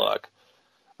outlook.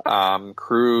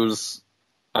 Cruz,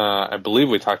 I believe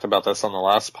we talked about this on the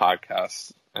last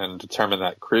podcast and determined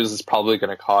that Cruz is probably going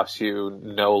to cost you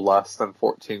no less than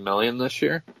 $14 million this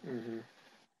year. Mm-hmm.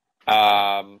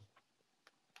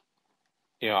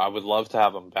 I would love to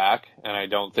have him back, and I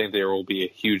don't think there will be a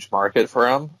huge market for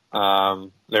him.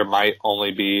 There might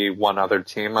only be one other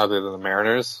team other than the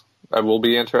Mariners that will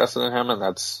be interested in him, and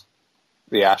that's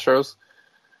the Astros.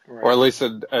 Right. Or at least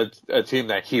a team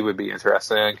that he would be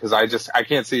interested in, because I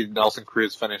can't see Nelson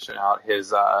Cruz finishing out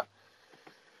his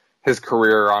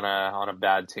career on a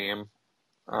bad team,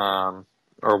 or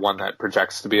one that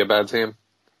projects to be a bad team.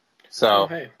 So,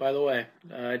 hey, by the way,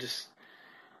 the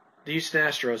Houston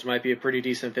Astros might be a pretty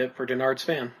decent fit for Denard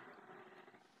Span.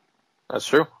 That's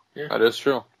true. Yeah. That is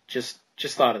true. Just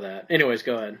thought of that. Anyways,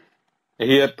 go ahead.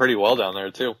 He hit pretty well down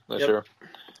there too this year.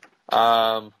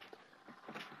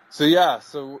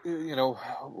 So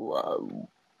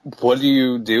what do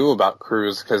you do about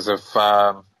Cruz? Because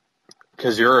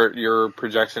your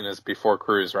projection is before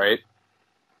Cruz, right?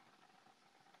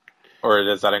 Or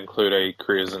does that include a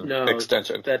Cruz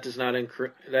extension? That does not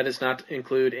include. That does not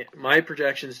include. My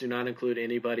projections do not include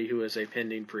anybody who is a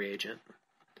pending free agent.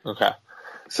 Okay,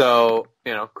 so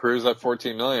Cruz at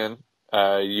 $14 million.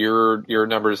 Your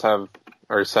numbers are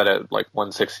set at like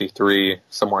 163,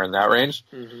 somewhere in that range.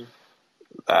 Mm-hmm.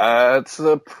 That's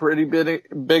a pretty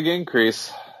big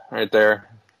increase right there.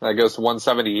 That goes to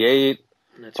 178.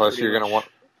 Plus, you're gonna want.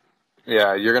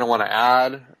 Yeah, you're gonna want to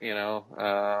add.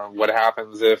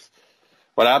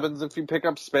 What happens if you pick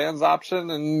up Span's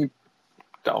option and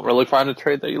don't really find a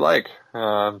trade that you like?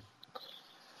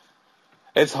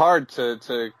 It's hard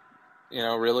to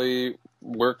really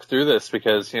work through this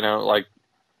because like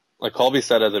Colby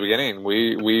said at the beginning,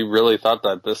 we really thought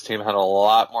that this team had a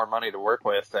lot more money to work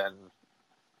with, and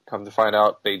come to find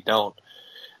out they don't.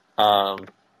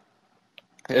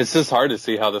 It's just hard to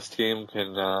see how this team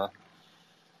can.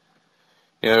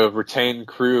 Retain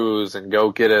Cruz and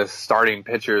go get a starting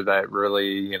pitcher that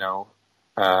really,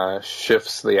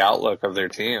 shifts the outlook of their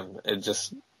team. It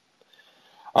just,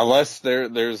 unless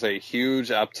there's a huge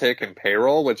uptick in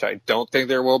payroll, which I don't think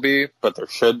there will be, but there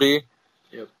should be.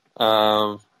 Yep.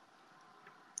 I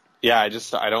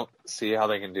don't see how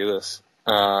they can do this.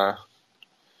 Because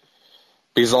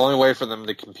the only way for them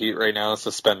to compete right now is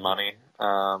to spend money.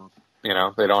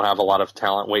 They don't have a lot of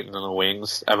talent waiting in the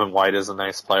wings. Evan White is a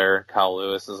nice player. Kyle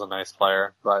Lewis is a nice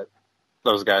player, but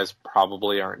those guys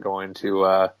probably aren't going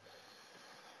to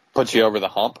put you over the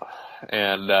hump.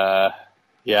 And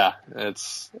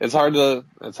it's hard to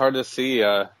see. It's hard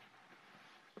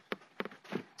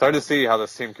to see how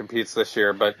this team competes this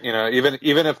year. But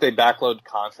even if they backload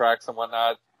contracts and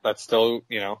whatnot, that's still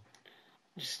you're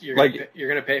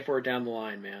gonna pay for it down the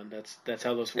line, man. That's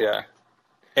how those work. Yeah,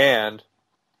 and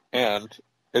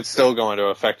it's still going to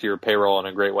affect your payroll in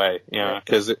a great way,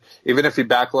 because even if you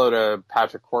backload a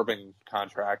Patrick Corbin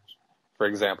contract, for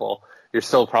example, you're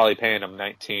still probably paying him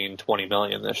 $19-20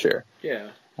 million this year. Yeah.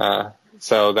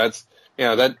 So that's,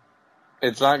 that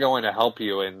it's not going to help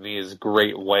you in these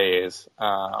great ways.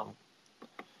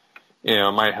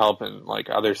 it might help in like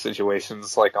other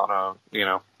situations, like on a,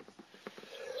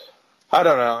 I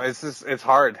don't know. It's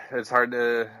hard. It's hard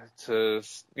to,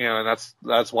 and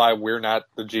that's why we're not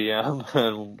the GM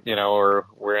and, or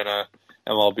we're in a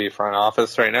MLB front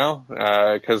office right now.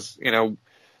 Cause,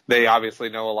 they obviously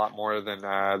know a lot more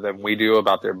than we do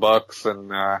about their books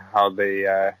and, how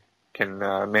they, can,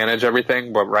 manage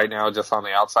everything. But right now, just on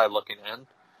the outside looking in,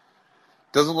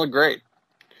 doesn't look great.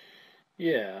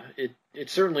 Yeah, it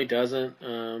certainly doesn't.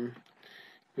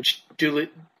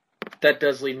 That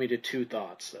does lead me to two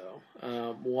thoughts,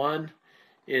 though. One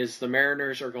is the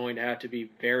Mariners are going to have to be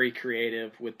very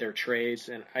creative with their trades,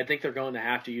 and I think they're going to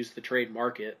have to use the trade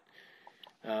market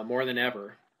more than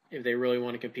ever if they really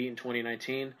want to compete in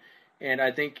 2019. And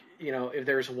I think, if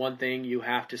there's one thing you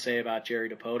have to say about Jerry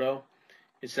Dipoto,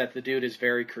 it's that the dude is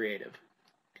very creative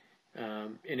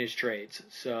in his trades.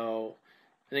 So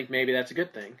I think maybe that's a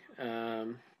good thing.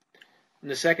 And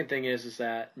the second thing is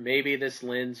that maybe this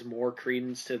lends more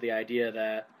credence to the idea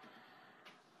that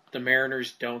the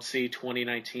Mariners don't see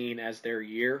 2019 as their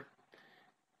year,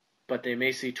 but they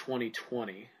may see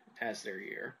 2020 as their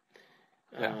year.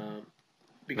 Yeah.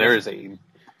 There is a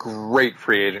great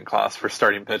free agent class for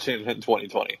starting pitching in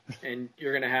 2020. And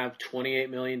you're going to have $28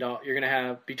 million. You're going to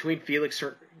have between Felix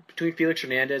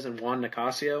Hernandez and Juan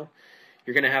Nicasio,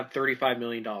 you're going to have $35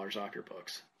 million off your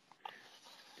books.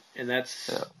 And that's,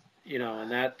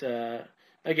 and that,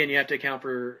 again, you have to account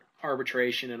for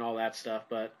arbitration and all that stuff.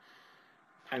 But,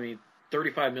 I mean,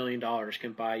 $35 million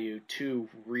can buy you two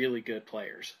really good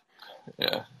players.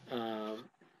 Yeah.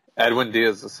 Edwin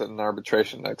Diaz is sitting in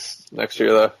arbitration next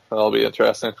year, though. That'll be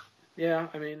interesting. Yeah,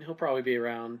 I mean, he'll probably be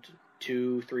around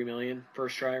 $2-3 million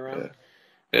first try around.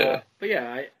 Yeah. But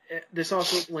yeah, this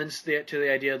also lends to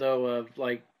the idea, though, of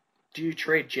like, do you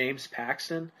trade James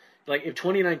Paxton? Like, if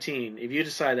 2019, if you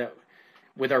decide that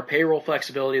with our payroll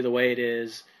flexibility the way it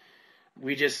is,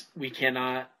 we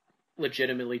cannot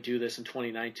legitimately do this in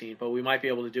 2019, but we might be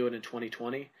able to do it in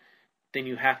 2020, then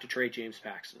you have to trade James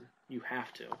Paxton. You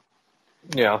have to.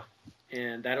 Yeah.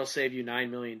 And that'll save you $9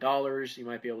 million. You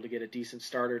might be able to get a decent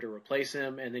starter to replace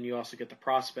him, and then you also get the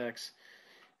prospects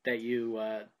that you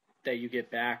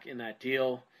get back in that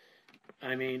deal.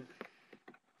 I mean,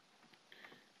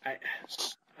 I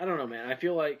don't know, man. I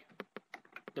feel like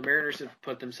the Mariners have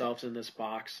put themselves in this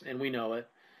box, and we know it.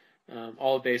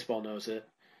 All of baseball knows it,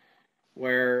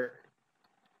 where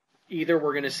either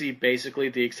we're going to see basically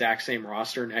the exact same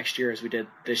roster next year as we did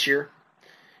this year,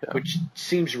 which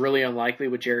seems really unlikely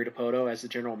with Jerry Dipoto as the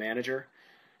general manager,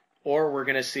 or we're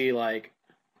going to see like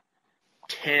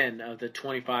 10 of the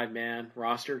 25-man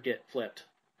roster get flipped,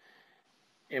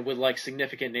 and with like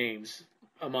significant names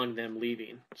among them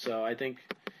leaving. So I think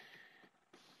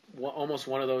almost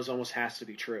one of those almost has to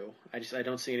be true. I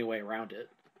don't see any way around it.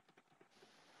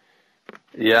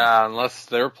 Yeah, unless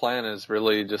their plan is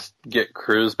really just get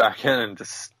Cruz back in and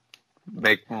just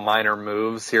make minor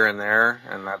moves here and there,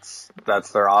 and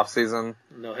that's their off season.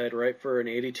 And they'll head right for an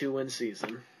 82-win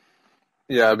season.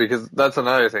 Yeah, because that's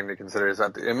another thing to consider is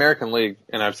that the American League,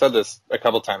 and I've said this a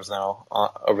couple times now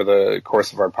over the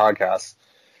course of our podcast,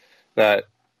 that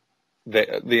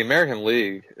the American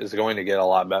League is going to get a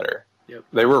lot better. Yep.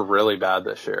 They were really bad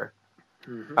this year.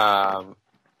 Mm-hmm.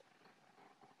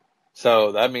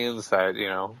 So that means that,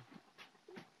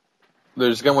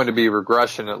 there's going to be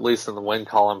regression, at least in the win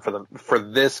column for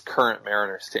this current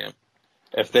Mariners team.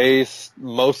 If they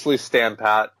mostly stand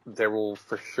pat, there will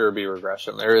for sure be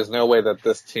regression. There is no way that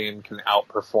this team can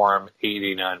outperform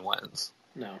 89 wins.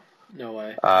 No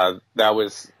way. That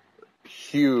was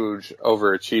huge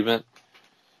overachievement.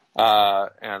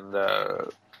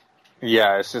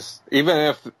 It's just, even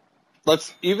if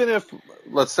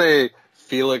let's say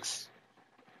Felix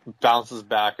bounces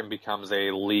back and becomes a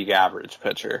league average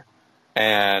pitcher,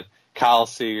 and Kyle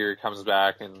Seager comes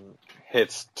back and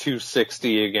hits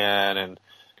 260 again and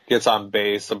gets on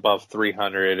base above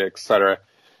 300, etc.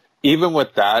 Even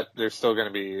with that, there's still going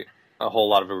to be a whole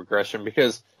lot of regression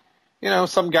because,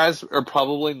 some guys are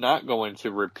probably not going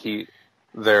to repeat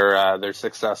their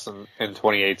success in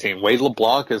 2018. Wade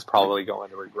LeBlanc is probably going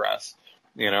to regress.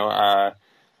 By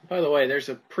the way, there's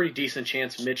a pretty decent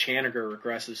chance Mitch Haniger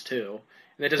regresses too.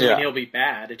 And that doesn't mean he'll be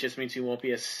bad. It just means he won't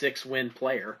be a 6-win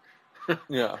player.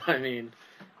 Yeah. I mean,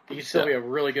 he can still be a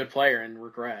really good player and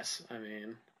regress. I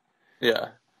mean. Yeah.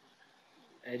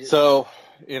 So,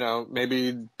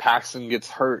 maybe Paxton gets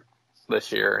hurt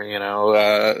this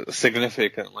year,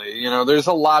 significantly. There's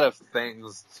a lot of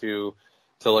things to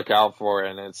look out for,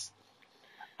 and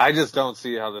I just don't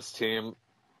see how this team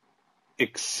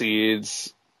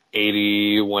exceeds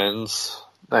 80 wins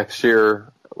next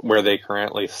year where they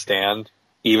currently stand.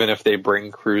 even if they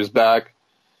bring Cruz back.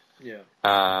 Yeah.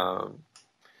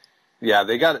 Yeah,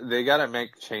 they got to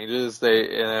make changes.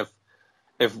 And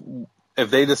if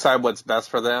they decide what's best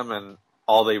for them and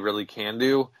all they really can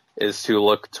do is to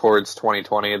look towards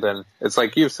 2020, then it's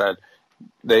like you said,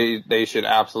 they should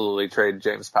absolutely trade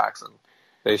James Paxton.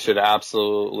 They should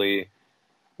absolutely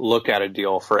look at a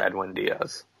deal for Edwin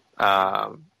Diaz. I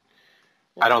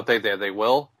don't think that they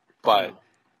will, but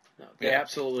no, they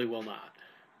absolutely will not.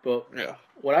 But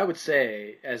what I would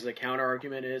say as a counter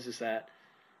argument is that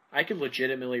I could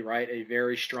legitimately write a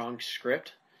very strong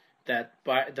script that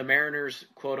by the Mariners,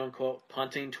 quote unquote,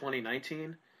 punting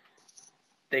 2019,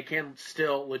 they can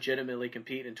still legitimately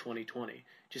compete in 2020.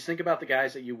 Just think about the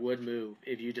guys that you would move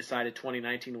if you decided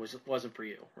 2019 wasn't for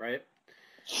you, right?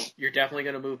 You're definitely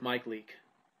going to move Mike Leake.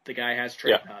 The guy has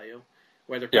trade value.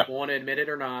 Whether people want to admit it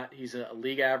or not, he's a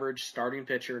league average starting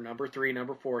pitcher, number 3,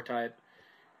 number 4 type,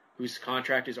 whose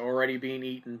contract is already being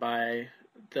eaten by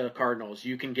the Cardinals.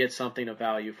 You can get something of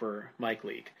value for Mike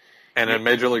Leake. And in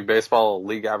Major League Baseball, a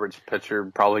league average pitcher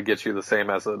probably gets you the same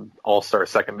as an all-star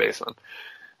second baseman.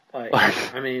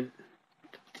 I mean,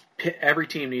 every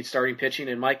team needs starting pitching,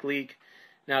 and Mike Leake.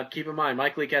 Now, keep in mind,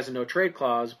 Mike Leake has a no-trade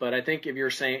clause, but I think if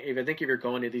you're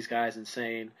going to these guys and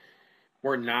saying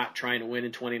we're not trying to win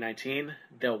in 2019,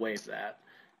 they'll waive that.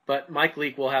 But Mike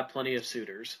Leake will have plenty of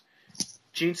suitors.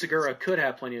 Gene Segura could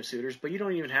have plenty of suitors, but you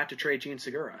don't even have to trade Gene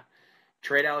Segura.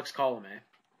 Trade Alex Colomé.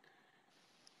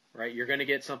 Right? You're going to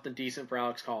get something decent for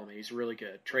Alex Colomé. He's really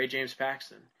good. Trade James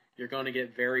Paxton. You're going to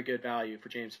get very good value for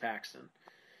James Paxton.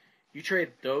 You trade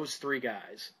those 3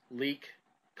 guys, Leake,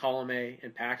 Colomé,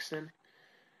 and Paxton,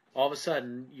 all of a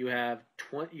sudden you have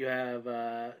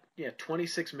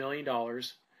 $26 million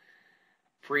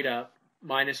freed up,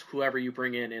 minus whoever you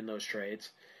bring in those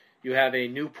trades. You have a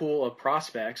new pool of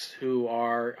prospects who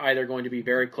are either going to be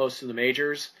very close to the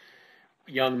majors,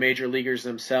 young major leaguers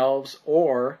themselves,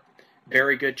 or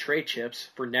very good trade chips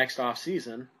for next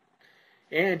offseason.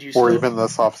 And you or even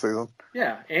this offseason.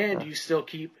 Yeah, and you still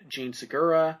keep Gene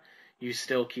Segura, you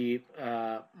still keep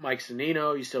Mike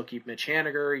Zunino, you still keep Mitch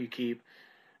Haniger, you keep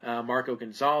Marco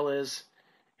Gonzalez,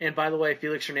 and by the way,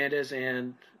 Felix Hernandez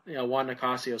and Juan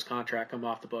Nicasio's contract come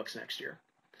off the books next year.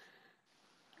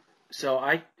 So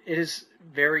it is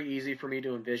very easy for me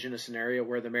to envision a scenario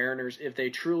where the Mariners, if they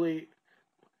truly,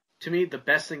 to me, the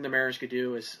best thing the Mariners could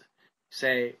do is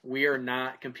say, we are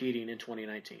not competing in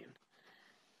 2019.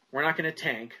 We're not going to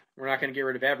tank. We're not going to get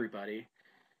rid of everybody.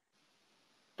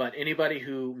 But anybody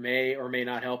who may or may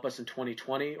not help us in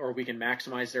 2020, or we can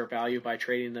maximize their value by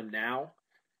trading them now,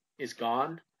 is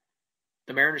gone.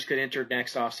 The Mariners could enter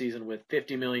next offseason with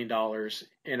 $50 million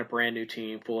in a brand new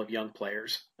team full of young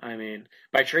players. I mean,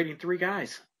 by trading 3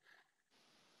 guys.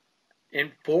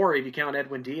 And 4 if you count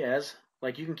Edwin Diaz.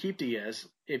 Like, you can keep Diaz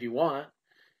if you want.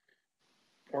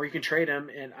 Or you can trade him.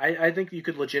 And I think you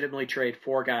could legitimately trade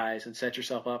 4 guys and set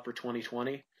yourself up for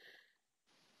 2020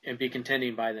 and be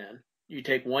contending by then. You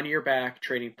take 1 year back,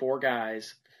 trading 4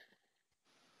 guys,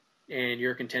 and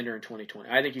you're a contender in 2020.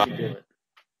 I think you can do it.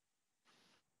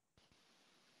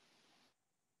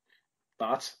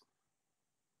 Thoughts?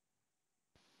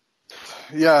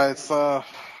 Yeah,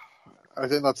 I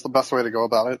think that's the best way to go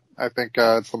about it. I think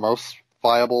it's the most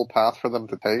viable path for them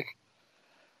to take.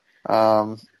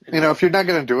 If you're not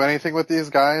going to do anything with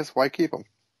these guys, why keep them?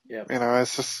 Yeah.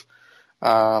 It's just,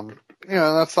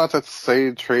 that's not to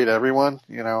say trade everyone.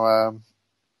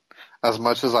 As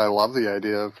much as I love the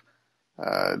idea of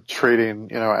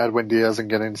trading, Edwin Diaz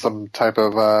and getting some type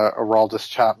of Aroldis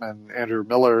Chapman, Andrew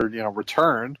Miller,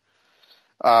 return.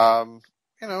 They're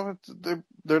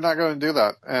not going to do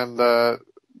that. And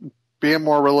being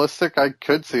more realistic, I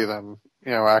could see them,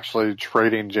 actually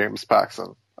trading James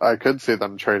Paxton. I could see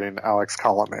them trading Alex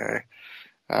Colomé.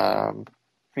 And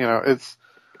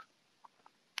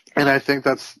I think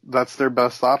that's their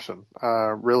best option,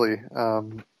 really.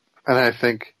 And I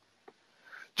think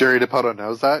Jerry Dipoto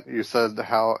knows that. You said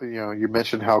you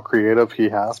mentioned how creative he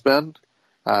has been.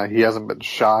 He hasn't been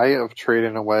shy of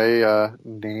trading away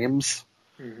names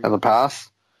in the past.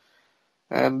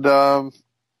 And,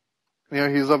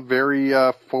 he's a very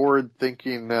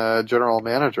forward-thinking general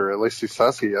manager. At least he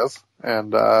says he is.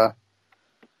 And, I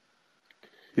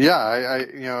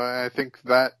think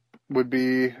that would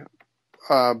be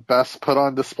best put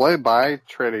on display by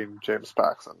trading James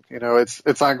Paxton.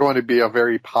 It's not going to be a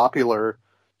very popular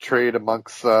trade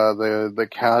amongst the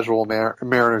casual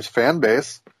Mariners fan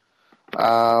base,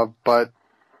 but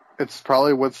it's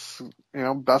probably what's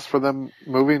best for them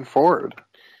moving forward.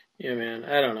 Yeah, man.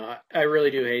 I don't know. I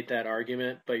really do hate that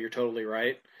argument, but you're totally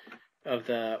right. You're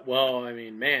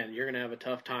going to have a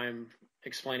tough time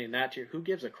explaining that to you. Who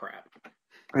gives a crap?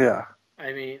 Yeah.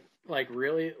 I mean, like,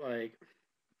 really? Like,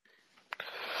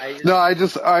 No,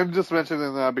 I'm just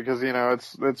mentioning that because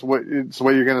it's what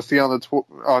you're going to see on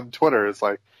on Twitter. It's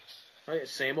like, oh, yeah,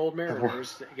 same old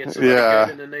Mariners get somebody good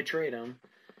and then they trade them.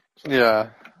 So, yeah,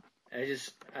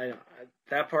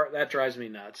 that drives me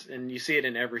nuts, and you see it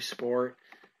in every sport.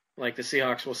 Like the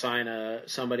Seahawks will sign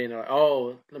somebody, and they're like,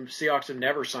 oh, the Seahawks have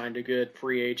never signed a good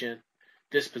free agent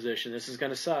this position. This is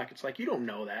going to suck. It's like, you don't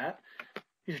know that.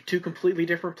 These are two completely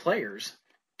different players,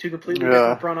 two completely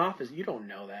different front office. You don't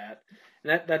know that.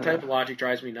 And that type of logic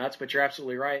drives me nuts, but you're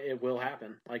absolutely right. It will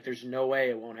happen. Like, there's no way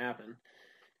it won't happen.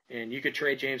 And you could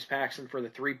trade James Paxton for the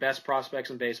 3 best prospects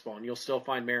in baseball, and you'll still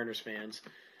find Mariners fans.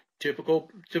 Typical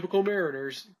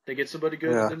Mariners. They get somebody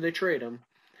good, and then they trade them.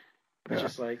 It's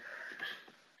just like...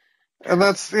 And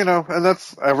that's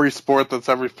every sport, that's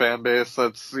every fan base,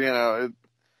 that's, but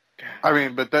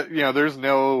there's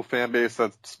no fan base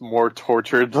that's more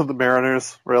tortured than the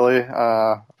Mariners, really.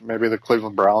 Maybe the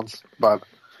Cleveland Browns, but,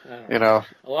 A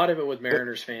lot of it with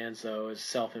Mariners fans, though, is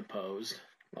self-imposed.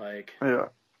 Like, yeah.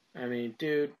 I mean,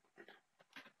 dude,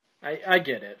 I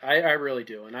get it. I really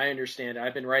do, and I understand it.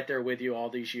 I've been right there with you all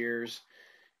these years,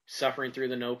 suffering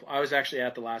through I was actually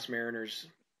at the last Mariners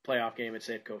playoff game at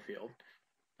Safeco Field.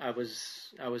 I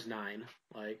was 9,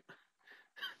 like,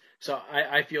 so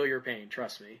I feel your pain,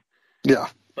 trust me. Yeah.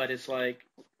 But it's like,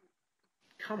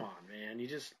 come on, man.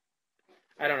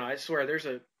 I don't know. I swear there's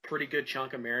a pretty good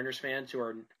chunk of Mariners fans who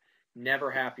are never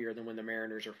happier than when the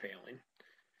Mariners are failing.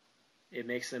 It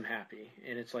makes them happy.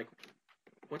 And it's like,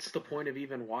 what's the point of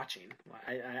even watching?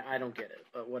 I don't get it,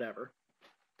 but whatever.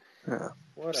 Yeah.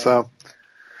 Whatever. So,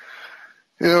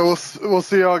 we'll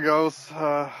see how it goes.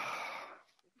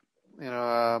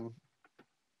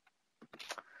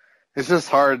 It's just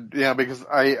hard, because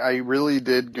I really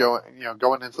did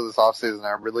going into this offseason,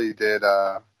 I really did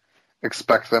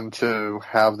expect them to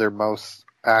have their most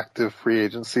active free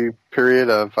agency period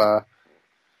of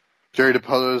Jerry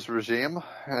DiPoto's regime,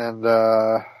 and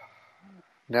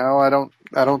now I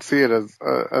don't see it as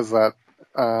that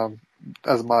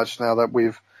as much now that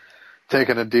we've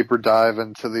taken a deeper dive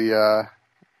into the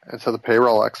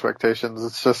payroll expectations.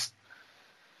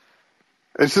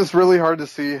 It's just really hard to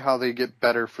see how they get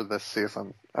better for this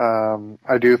season.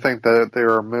 I do think that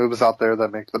there are moves out there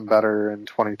that make them better in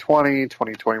 2020,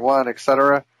 2021,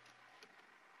 etc.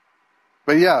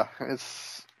 But yeah,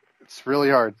 it's really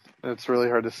hard. It's really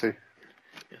hard to see.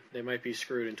 Yeah, they might be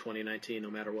screwed in 2019 no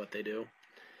matter what they do.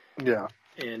 Yeah.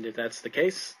 And if that's the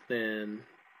case, then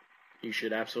you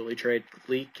should absolutely trade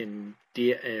Leak and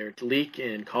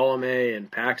Colomé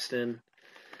and Paxton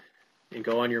and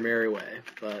go on your merry way.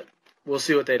 But we'll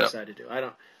see what they decide to do.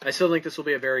 I still think this will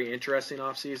be a very interesting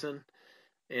offseason,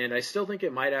 and I still think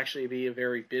it might actually be a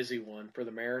very busy one for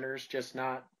the Mariners, just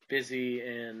not busy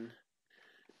in,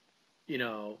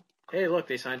 hey, look,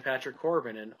 they signed Patrick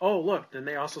Corbin, and oh, look, then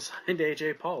they also signed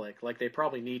A.J. Pollock, like they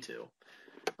probably need to.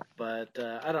 But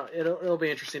it'll be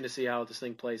interesting to see how this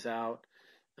thing plays out.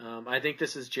 I think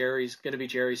this is going to be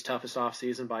Jerry's toughest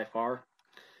offseason by far.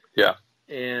 Yeah.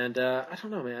 And I don't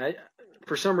know, man.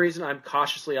 For some reason, I'm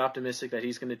cautiously optimistic that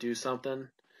he's going to do something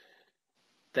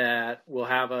that will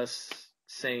have us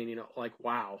saying, like,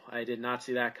 wow, I did not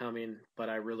see that coming, but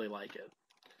I really like it.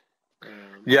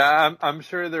 Yeah, I'm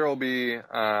sure there will be,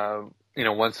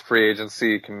 once free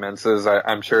agency commences,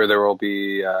 I'm sure there will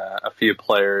be a few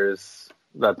players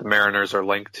that the Mariners are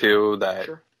linked to that,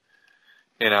 sure.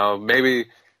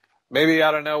 Maybe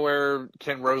out of nowhere,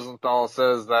 Ken Rosenthal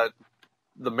says that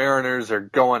the Mariners are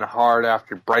going hard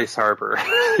after Bryce Harper,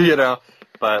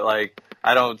 but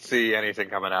I don't see anything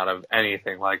coming out of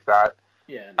anything like that.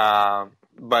 Yeah. No.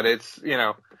 But it's,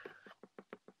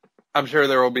 I'm sure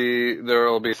there will be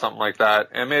something like that.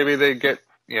 And maybe they get,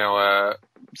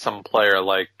 some player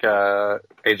like,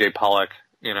 AJ Pollock,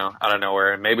 out of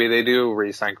nowhere. And maybe they do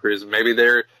re-sign Cruz. Maybe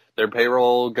their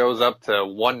payroll goes up to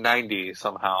 190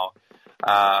 somehow.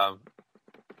 I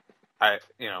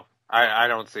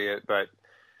don't see it, but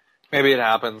maybe it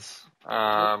happens.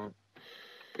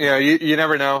 You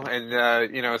never know. And,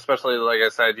 especially like I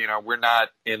said, we're not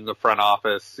in the front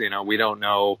office. We don't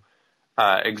know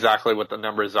exactly what the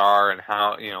numbers are and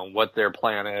how, what their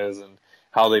plan is and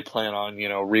how they plan on,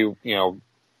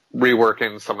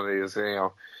 reworking some of these,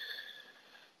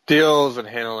 deals and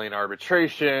handling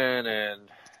arbitration and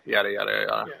yada, yada,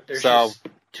 yada. Yeah, there's just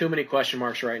too many question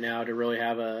marks right now to really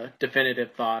have a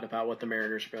definitive thought about what the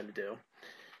Mariners are going to do.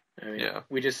 I mean,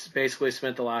 we just basically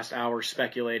spent the last hour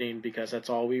speculating because that's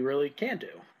all we really can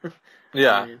do.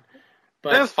 Yeah.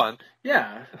 But it was fun.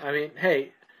 Yeah. I mean,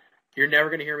 hey, you're never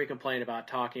going to hear me complain about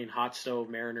talking hot stove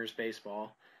Mariners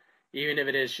baseball. Even if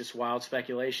it is just wild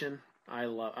speculation, I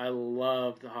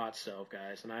love the hot stove,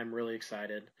 guys, and I'm really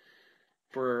excited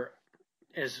for,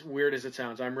 as weird as it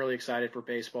sounds, I'm really excited for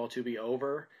baseball to be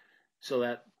over so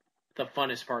that the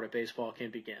funnest part of baseball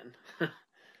can begin.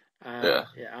 Yeah.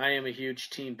 I am a huge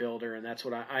team builder, and that's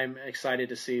what I'm excited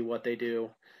to see what they do.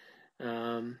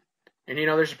 And,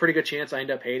 there's a pretty good chance I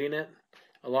end up hating it,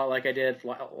 a lot like I did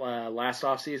last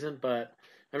offseason, but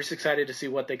I'm just excited to see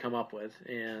what they come up with.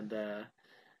 And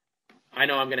I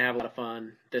know I'm going to have a lot of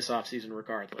fun this offseason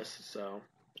regardless. So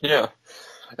Yeah.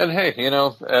 And hey,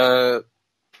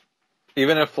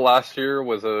 even if last year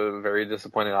was a very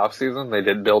disappointing offseason, they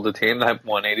did build a team that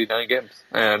won 89 games.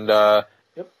 And,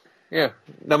 yeah,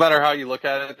 no matter how you look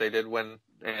at it, they did win,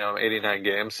 89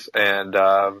 games. And,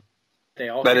 they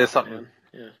all that count, is something. man.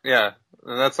 Yeah. Yeah.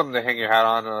 And that's something to hang your hat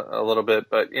on a little bit.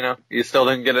 But, you still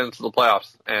didn't get into the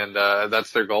playoffs. And,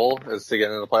 that's their goal, is to get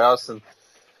into the playoffs. And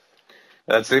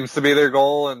that seems to be their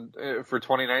goal for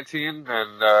 2019.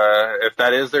 And if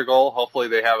that is their goal, hopefully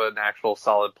they have an actual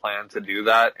solid plan to do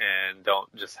that and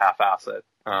don't just half-ass it.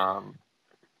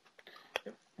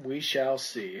 We shall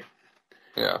see.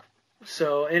 Yeah.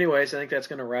 So anyways, I think that's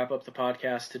going to wrap up the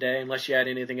podcast today, unless you had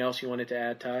anything else you wanted to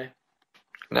add, Ty.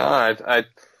 No, I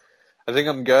think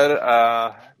I'm good.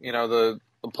 The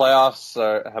playoffs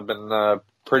have been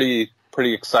pretty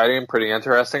exciting, pretty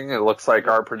interesting. It looks like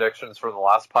our predictions from the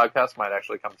last podcast might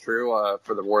actually come true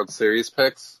for the World Series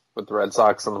picks with the Red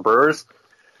Sox and the Brewers.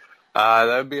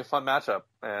 That would be a fun matchup,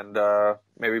 and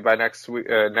maybe by next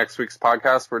week's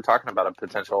podcast, we're talking about a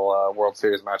potential World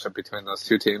Series matchup between those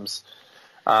two teams.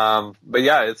 But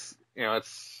yeah, it's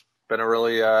been a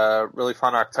really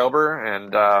fun October,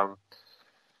 and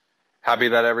happy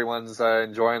that everyone's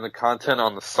enjoying the content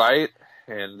on the site,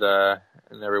 and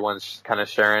everyone's kind of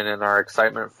sharing in our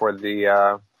excitement for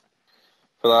the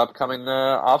upcoming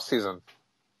off season.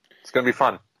 It's gonna be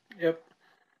fun. Yep.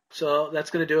 So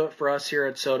that's going to do it for us here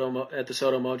at the Soto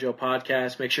Mojo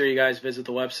podcast. Make sure you guys visit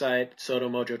the website,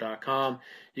 sotomojo.com.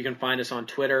 You can find us on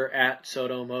Twitter at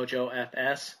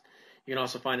SotoMojoFS. You can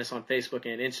also find us on Facebook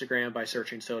and Instagram by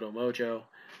searching Soto Mojo.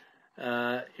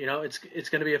 It's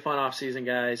going to be a fun off season,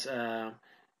 guys.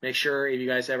 Make sure if you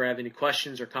guys ever have any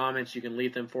questions or comments, you can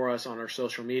leave them for us on our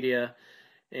social media.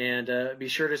 And be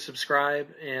sure to subscribe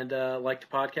and like the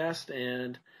podcast.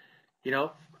 And,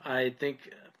 I think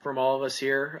from all of us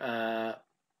here,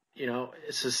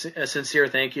 it's a sincere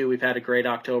thank you. We've had a great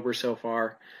October so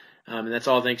far, and that's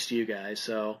all thanks to you guys.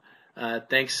 So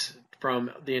thanks from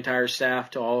the entire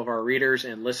staff to all of our readers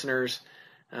and listeners.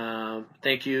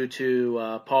 Thank you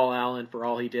to Paul Allen for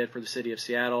all he did for the city of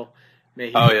Seattle.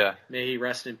 May he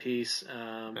rest in peace.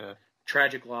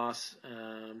 Tragic loss.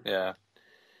 And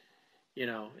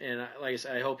like I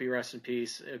said, I hope he rests in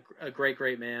peace. A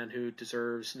great man who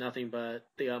deserves nothing but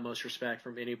the utmost respect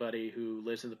from anybody who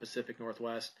lives in the Pacific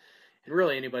Northwest and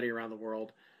really anybody around the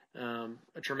world.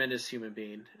 A tremendous human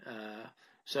being.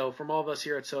 So from all of us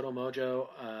here at Soto Mojo,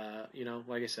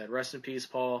 like I said, rest in peace,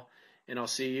 Paul, and I'll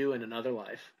see you in another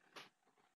life.